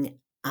something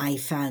I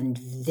found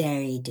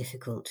very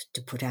difficult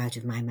to put out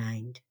of my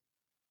mind.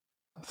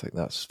 I think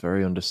that's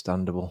very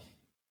understandable.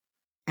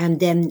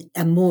 And then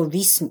a more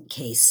recent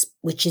case,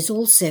 which is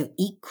also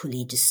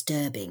equally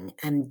disturbing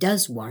and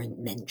does warrant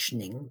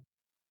mentioning,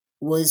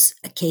 was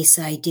a case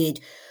I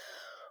did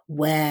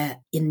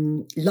where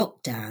in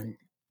lockdown,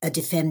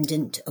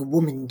 a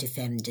woman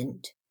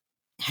defendant,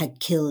 had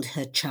killed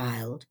her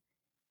child,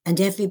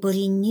 and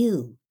everybody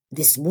knew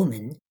this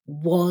woman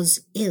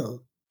was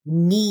ill,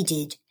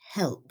 needed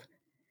help,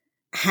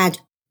 had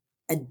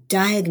a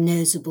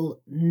diagnosable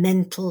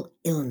mental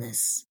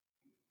illness.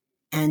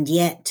 And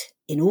yet,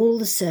 in all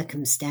the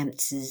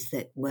circumstances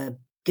that were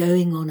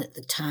going on at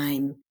the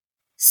time,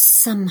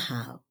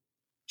 somehow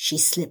she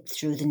slipped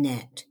through the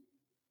net.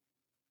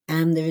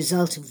 And the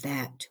result of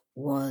that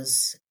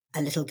was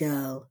a little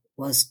girl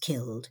was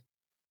killed.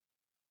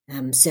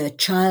 So a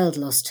child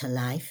lost her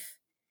life.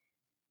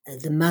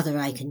 The mother,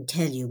 I can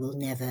tell you, will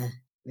never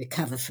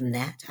recover from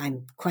that.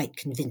 I'm quite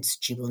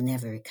convinced she will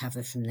never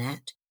recover from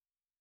that.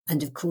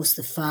 And of course,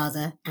 the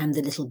father and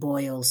the little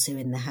boy also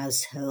in the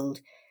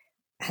household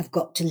have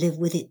got to live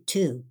with it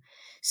too.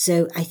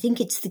 So I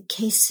think it's the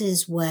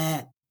cases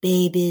where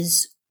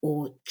babies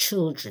or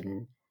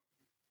children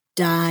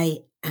die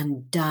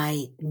and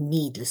die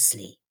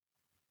needlessly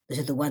that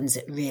are the ones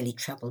that really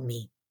trouble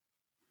me.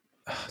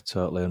 I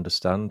totally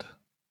understand.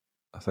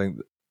 I think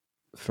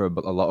for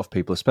a lot of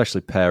people,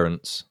 especially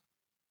parents,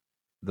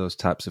 those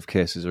types of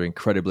cases are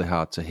incredibly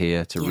hard to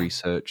hear, to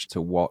research,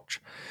 to watch.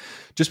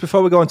 Just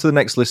before we go on to the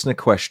next listener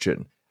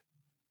question,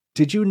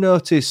 did you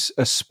notice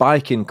a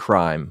spike in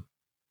crime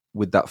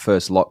with that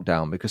first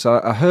lockdown? Because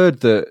I heard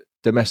that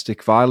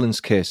domestic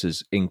violence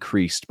cases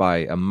increased by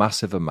a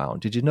massive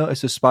amount. Did you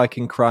notice a spike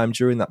in crime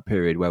during that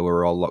period where we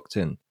were all locked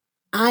in?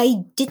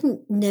 I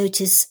didn't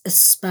notice a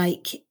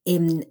spike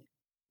in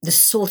the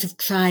sort of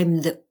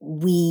crime that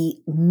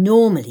we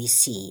normally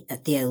see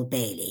at the Old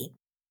Bailey.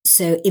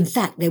 So, in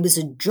fact, there was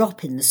a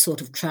drop in the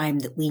sort of crime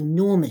that we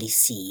normally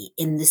see,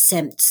 in the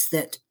sense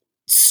that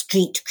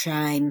street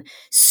crime,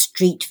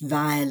 street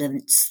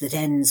violence that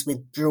ends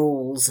with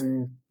brawls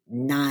and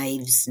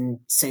knives and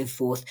so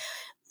forth,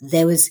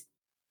 there was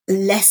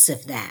less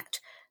of that.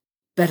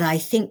 But I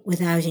think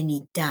without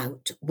any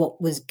doubt,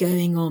 what was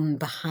going on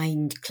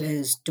behind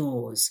closed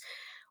doors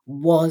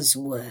was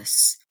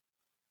worse.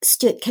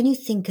 Stuart, can you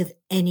think of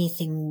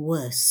anything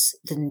worse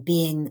than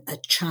being a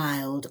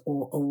child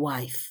or a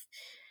wife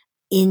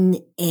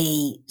in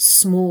a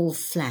small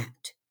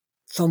flat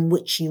from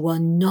which you are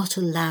not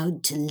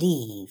allowed to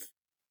leave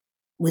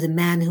with a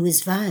man who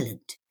is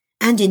violent?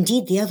 And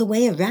indeed the other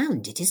way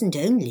around. It isn't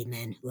only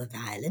men who are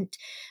violent.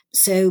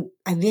 So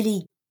I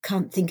really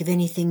can't think of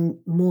anything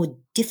more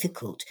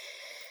difficult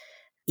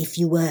if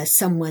you were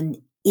someone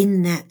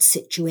in that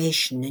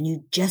situation and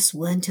you just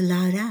weren't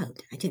allowed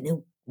out. I don't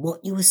know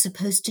what you were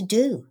supposed to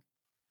do.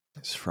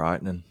 It's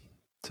frightening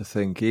to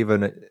think,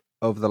 even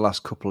over the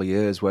last couple of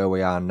years where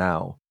we are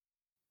now.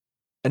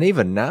 And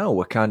even now,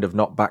 we're kind of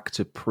not back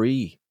to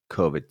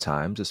pre-COVID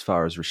times as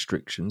far as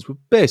restrictions. We're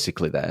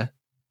basically there.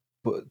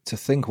 But to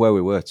think where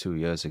we were 2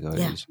 years ago,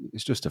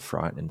 it's just a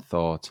frightening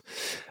thought.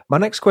 My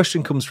next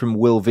question comes from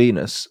Will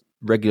Venus.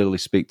 Regularly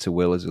speak to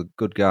Will, as a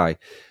good guy.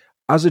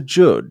 As a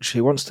judge,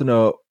 he wants to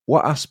know,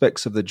 what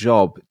aspects of the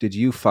job did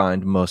you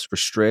find most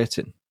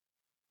frustrating?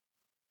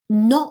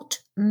 Not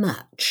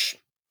much,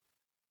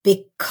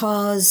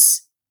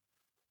 because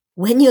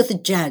when you're the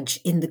judge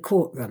in the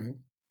courtroom,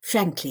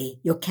 frankly,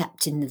 you're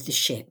captain of the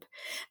ship.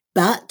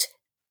 But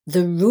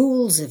the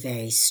rules are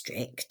very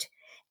strict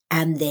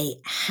and they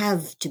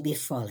have to be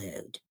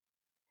followed.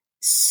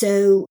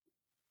 So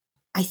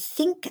I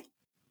think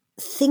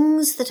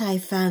things that I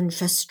found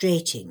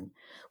frustrating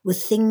were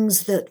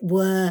things that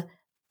were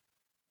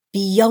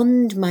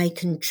beyond my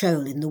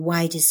control in the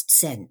widest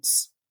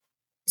sense.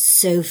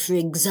 So, for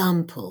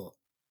example,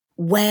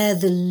 where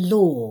the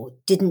law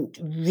didn't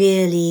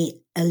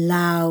really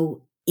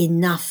allow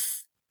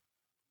enough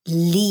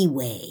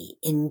leeway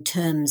in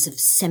terms of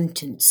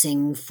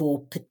sentencing for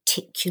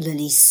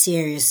particularly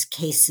serious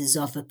cases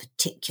of a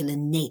particular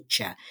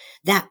nature,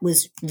 that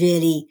was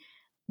really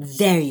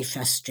very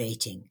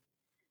frustrating.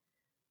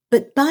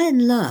 But by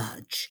and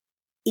large,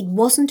 it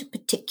wasn't a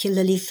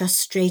particularly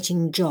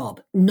frustrating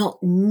job,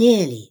 not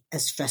nearly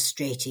as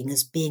frustrating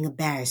as being a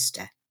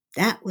barrister.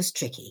 That was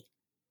tricky.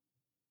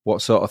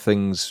 What sort of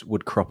things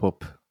would crop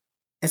up?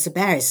 As a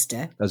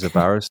barrister? As a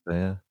barrister,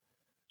 yeah.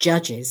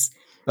 Judges.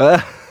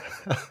 The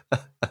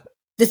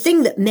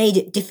thing that made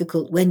it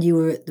difficult when you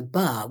were at the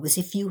bar was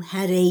if you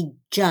had a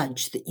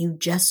judge that you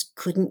just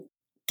couldn't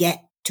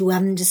get to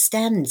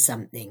understand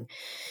something.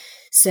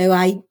 So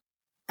I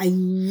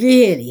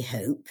really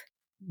hope,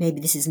 maybe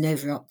this is an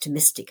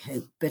over-optimistic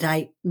hope, but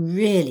I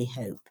really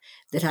hope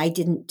that I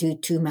didn't do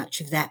too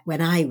much of that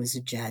when I was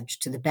a judge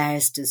to the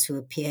barristers who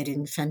appeared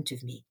in front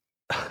of me.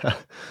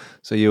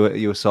 So you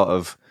were sort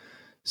of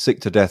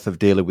sick to death of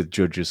dealing with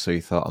judges, so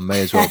you thought, I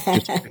may as well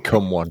just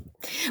become one.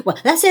 Well,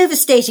 that's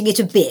overstating it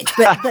a bit,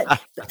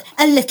 but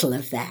a little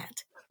of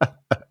that.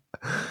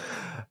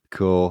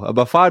 Cool. And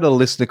my final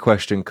listener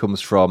question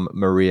comes from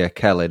Maria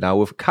Kelly. Now,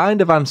 we've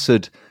kind of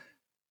answered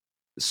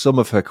some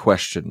of her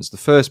questions. The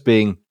first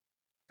being,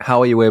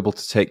 how are you able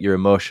to take your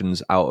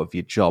emotions out of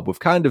your job? We've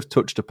kind of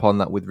touched upon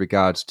that with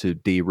regards to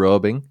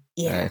derobing,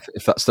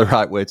 if that's the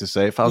right way to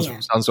say it.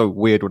 Sounds so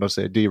weird when I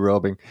say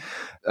derobing.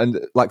 And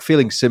like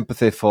feeling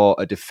sympathy for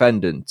a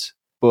defendant.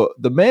 But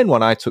the main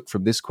one I took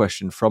from this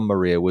question from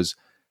Maria was,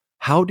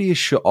 how do you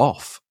shut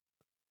off?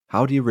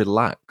 How do you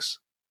relax?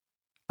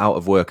 Out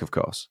of work, of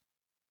course.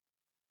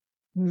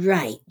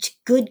 Right.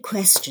 Good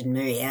question,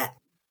 Maria.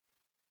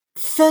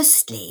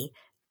 Firstly,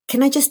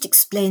 can I just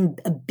explain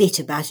a bit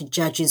about a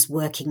judge's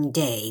working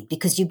day?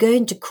 Because you go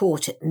into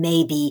court at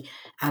maybe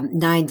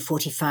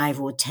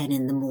 9:45 or 10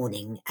 in the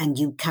morning, and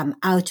you come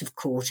out of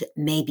court at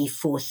maybe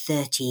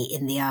 4:30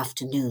 in the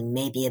afternoon,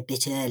 maybe a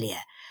bit earlier.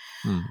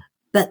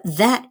 But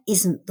that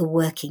isn't the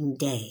working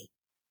day,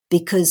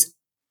 because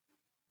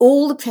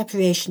all the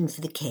preparation for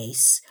the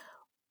case,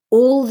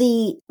 all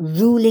the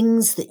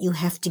rulings that you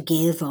have to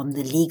give on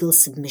the legal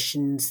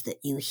submissions that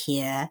you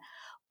hear,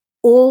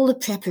 all the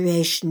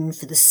preparation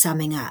for the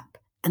summing up,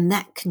 and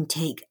that can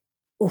take,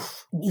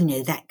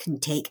 that can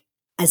take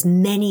as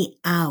many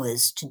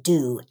hours to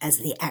do as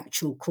the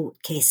actual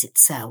court case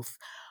itself.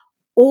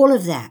 All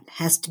of that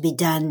has to be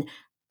done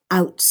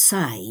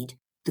outside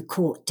the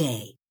court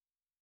day.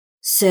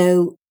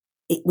 So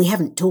we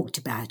haven't talked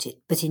about it,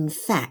 but in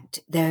fact,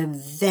 there are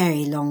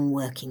very long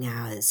working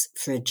hours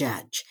for a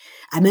judge.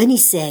 I'm only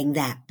saying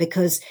that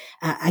because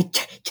I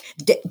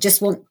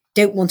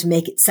don't want to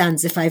make it sound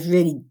as if I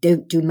really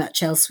don't do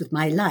much else with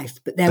my life,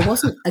 but there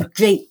wasn't a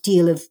great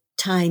deal of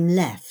time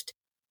left.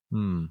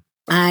 You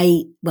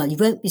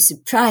won't be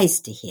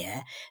surprised to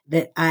hear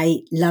that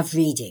I love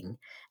reading.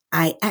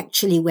 I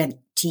actually went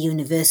to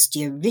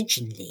university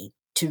originally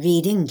to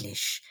read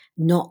English,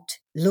 not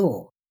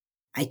law.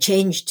 I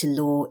changed to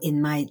law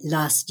in my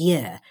last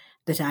year,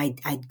 but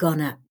I'd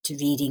gone up to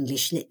read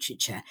English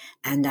literature,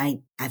 and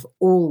I've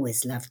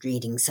always loved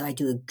reading, so I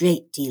do a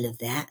great deal of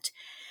that.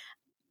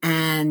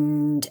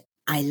 And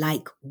I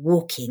like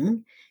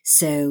walking,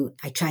 so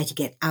I try to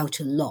get out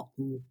a lot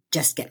and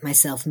just get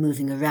myself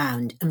moving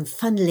around. And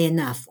funnily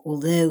enough,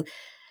 although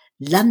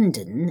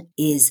London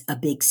is a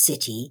big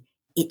city,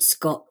 it's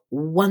got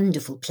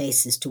wonderful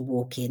places to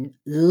walk in,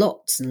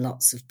 lots and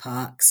lots of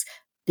parks.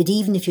 But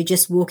even if you're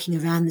just walking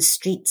around the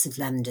streets of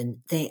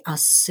London, they are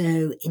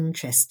so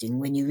interesting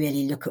when you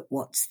really look at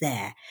what's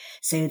there.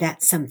 So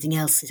that's something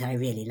else that I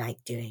really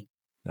like doing.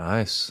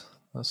 Nice.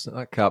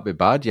 That can't be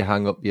bad. You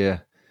hang up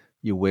your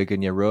wig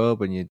and your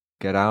robe and you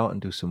get out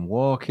and do some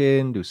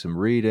walking, do some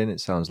reading.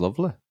 It sounds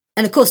lovely.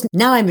 And of course,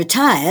 now I'm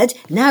retired,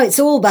 now it's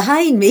all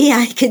behind me,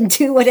 I can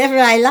do whatever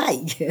I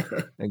like.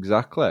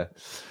 Exactly.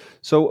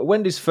 So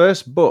Wendy's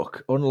first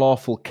book,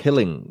 Unlawful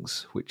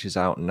Killings, which is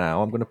out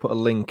now, I'm going to put a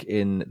link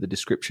in the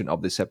description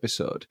of this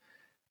episode.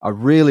 I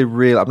really,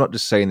 I'm not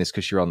just saying this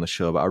because you're on the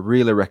show, but I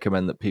really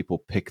recommend that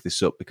people pick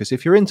this up, because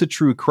if you're into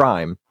true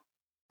crime,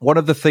 one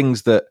of the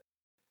things that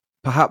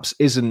perhaps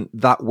isn't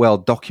that well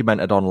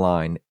documented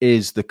online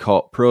is the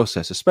court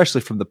process, especially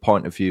from the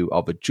point of view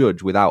of a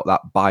judge, without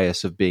that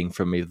bias of being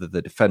from either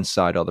the defense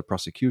side or the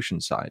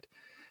prosecution side.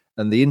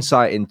 And the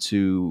insight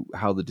into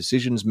how the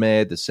decision's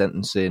made, the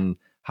sentencing,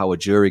 how a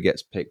jury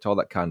gets picked, all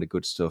that kind of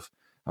good stuff.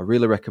 I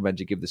really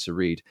recommend you give this a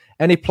read.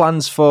 Any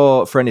plans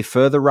for any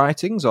further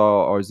writings,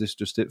 or is this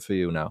just it for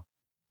you now?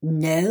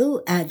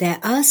 No, there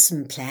are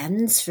some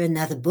plans for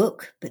another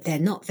book, but they're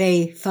not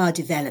very far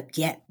developed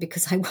yet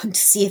because I want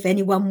to see if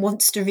anyone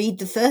wants to read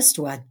the first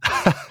one.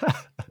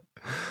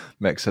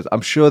 Makes sense.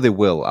 I'm sure they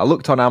will. I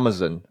looked on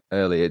Amazon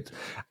earlier.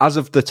 As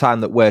of the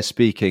time that we're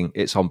speaking,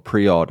 it's on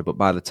pre-order, but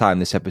by the time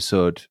this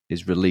episode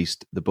is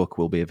released, the book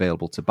will be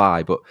available to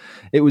buy. But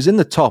it was in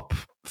the top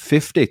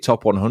 50,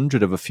 top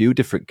 100 of a few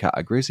different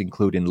categories,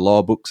 including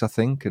law books, I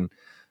think, and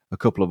a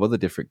couple of other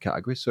different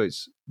categories. So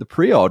the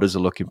pre-orders are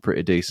looking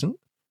pretty decent.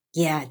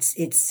 Yeah,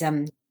 it's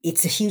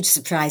a huge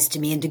surprise to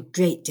me and a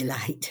great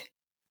delight.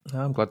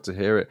 I'm glad to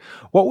hear it.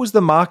 What was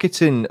the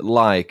marketing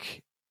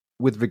like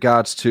with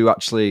regards to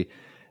actually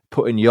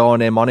putting your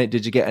name on it?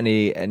 Did you get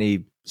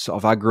any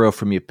sort of aggro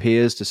from your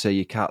peers to say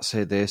you can't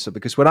say this?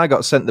 Because when I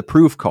got sent the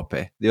proof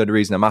copy, the only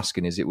reason I'm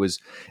asking is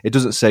it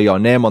doesn't say your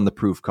name on the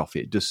proof copy.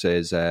 It just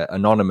says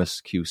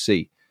anonymous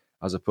QC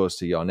as opposed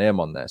to your name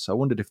on there. So I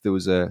wondered if there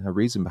was a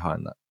reason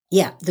behind that.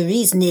 Yeah, the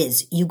reason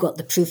is you got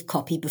the proof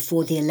copy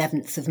before the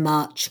 11th of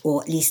March,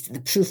 or at least the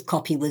proof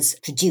copy was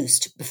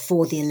produced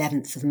before the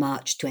 11th of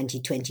March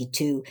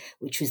 2022,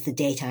 which was the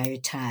date I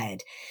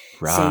retired.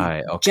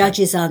 Right, so okay.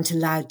 Judges aren't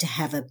allowed to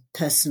have a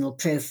personal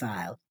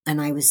profile,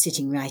 and I was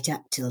sitting right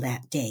up till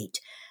that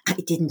date. I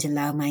didn't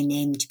allow my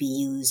name to be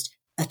used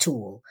at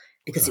all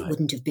because It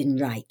wouldn't have been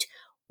right.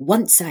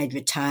 Once I'd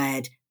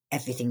retired,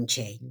 everything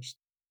changed.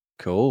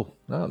 Cool.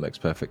 No, that makes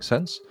perfect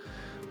sense.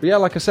 But yeah,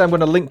 like I said, I'm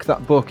going to link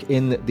that book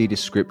in the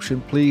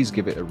description. Please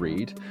give it a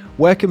read.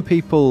 Where can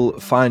people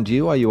find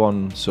you? Are you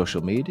on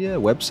social media,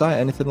 website,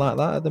 anything like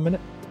that at the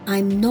minute?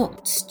 I'm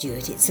not,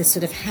 Stuart. It's a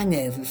sort of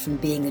hangover from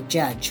being a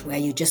judge where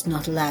you're just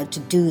not allowed to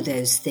do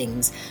those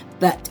things.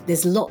 But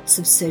there's lots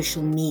of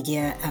social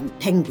media,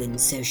 Penguin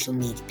social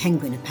media.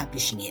 Penguin are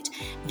publishing it.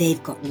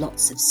 They've got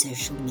lots of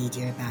social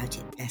media about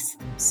it, bless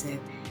them. So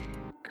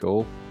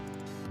cool.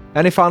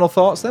 Any final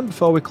thoughts then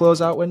before we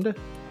close out, Wendy?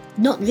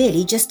 Not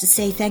really, just to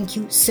say thank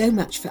you so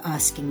much for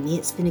asking me.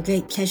 It's been a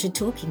great pleasure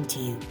talking to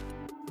you.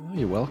 Oh,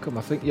 you're welcome.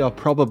 I think you're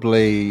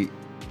probably,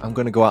 I'm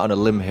going to go out on a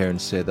limb here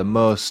and say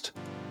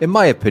in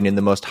my opinion,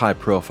 the most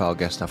high-profile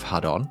guest I've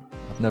had on.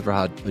 I've never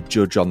had a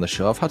judge on the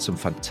show. I've had some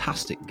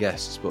fantastic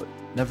guests, but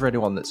never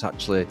anyone that's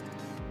actually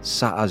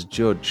sat as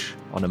judge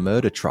on a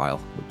murder trial,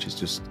 which is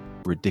just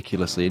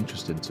ridiculously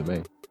interesting to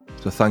me.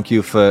 So thank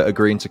you for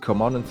agreeing to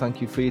come on, and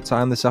thank you for your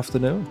time this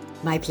afternoon.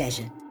 My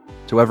pleasure.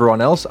 To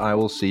everyone else, I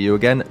will see you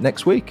again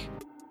next week.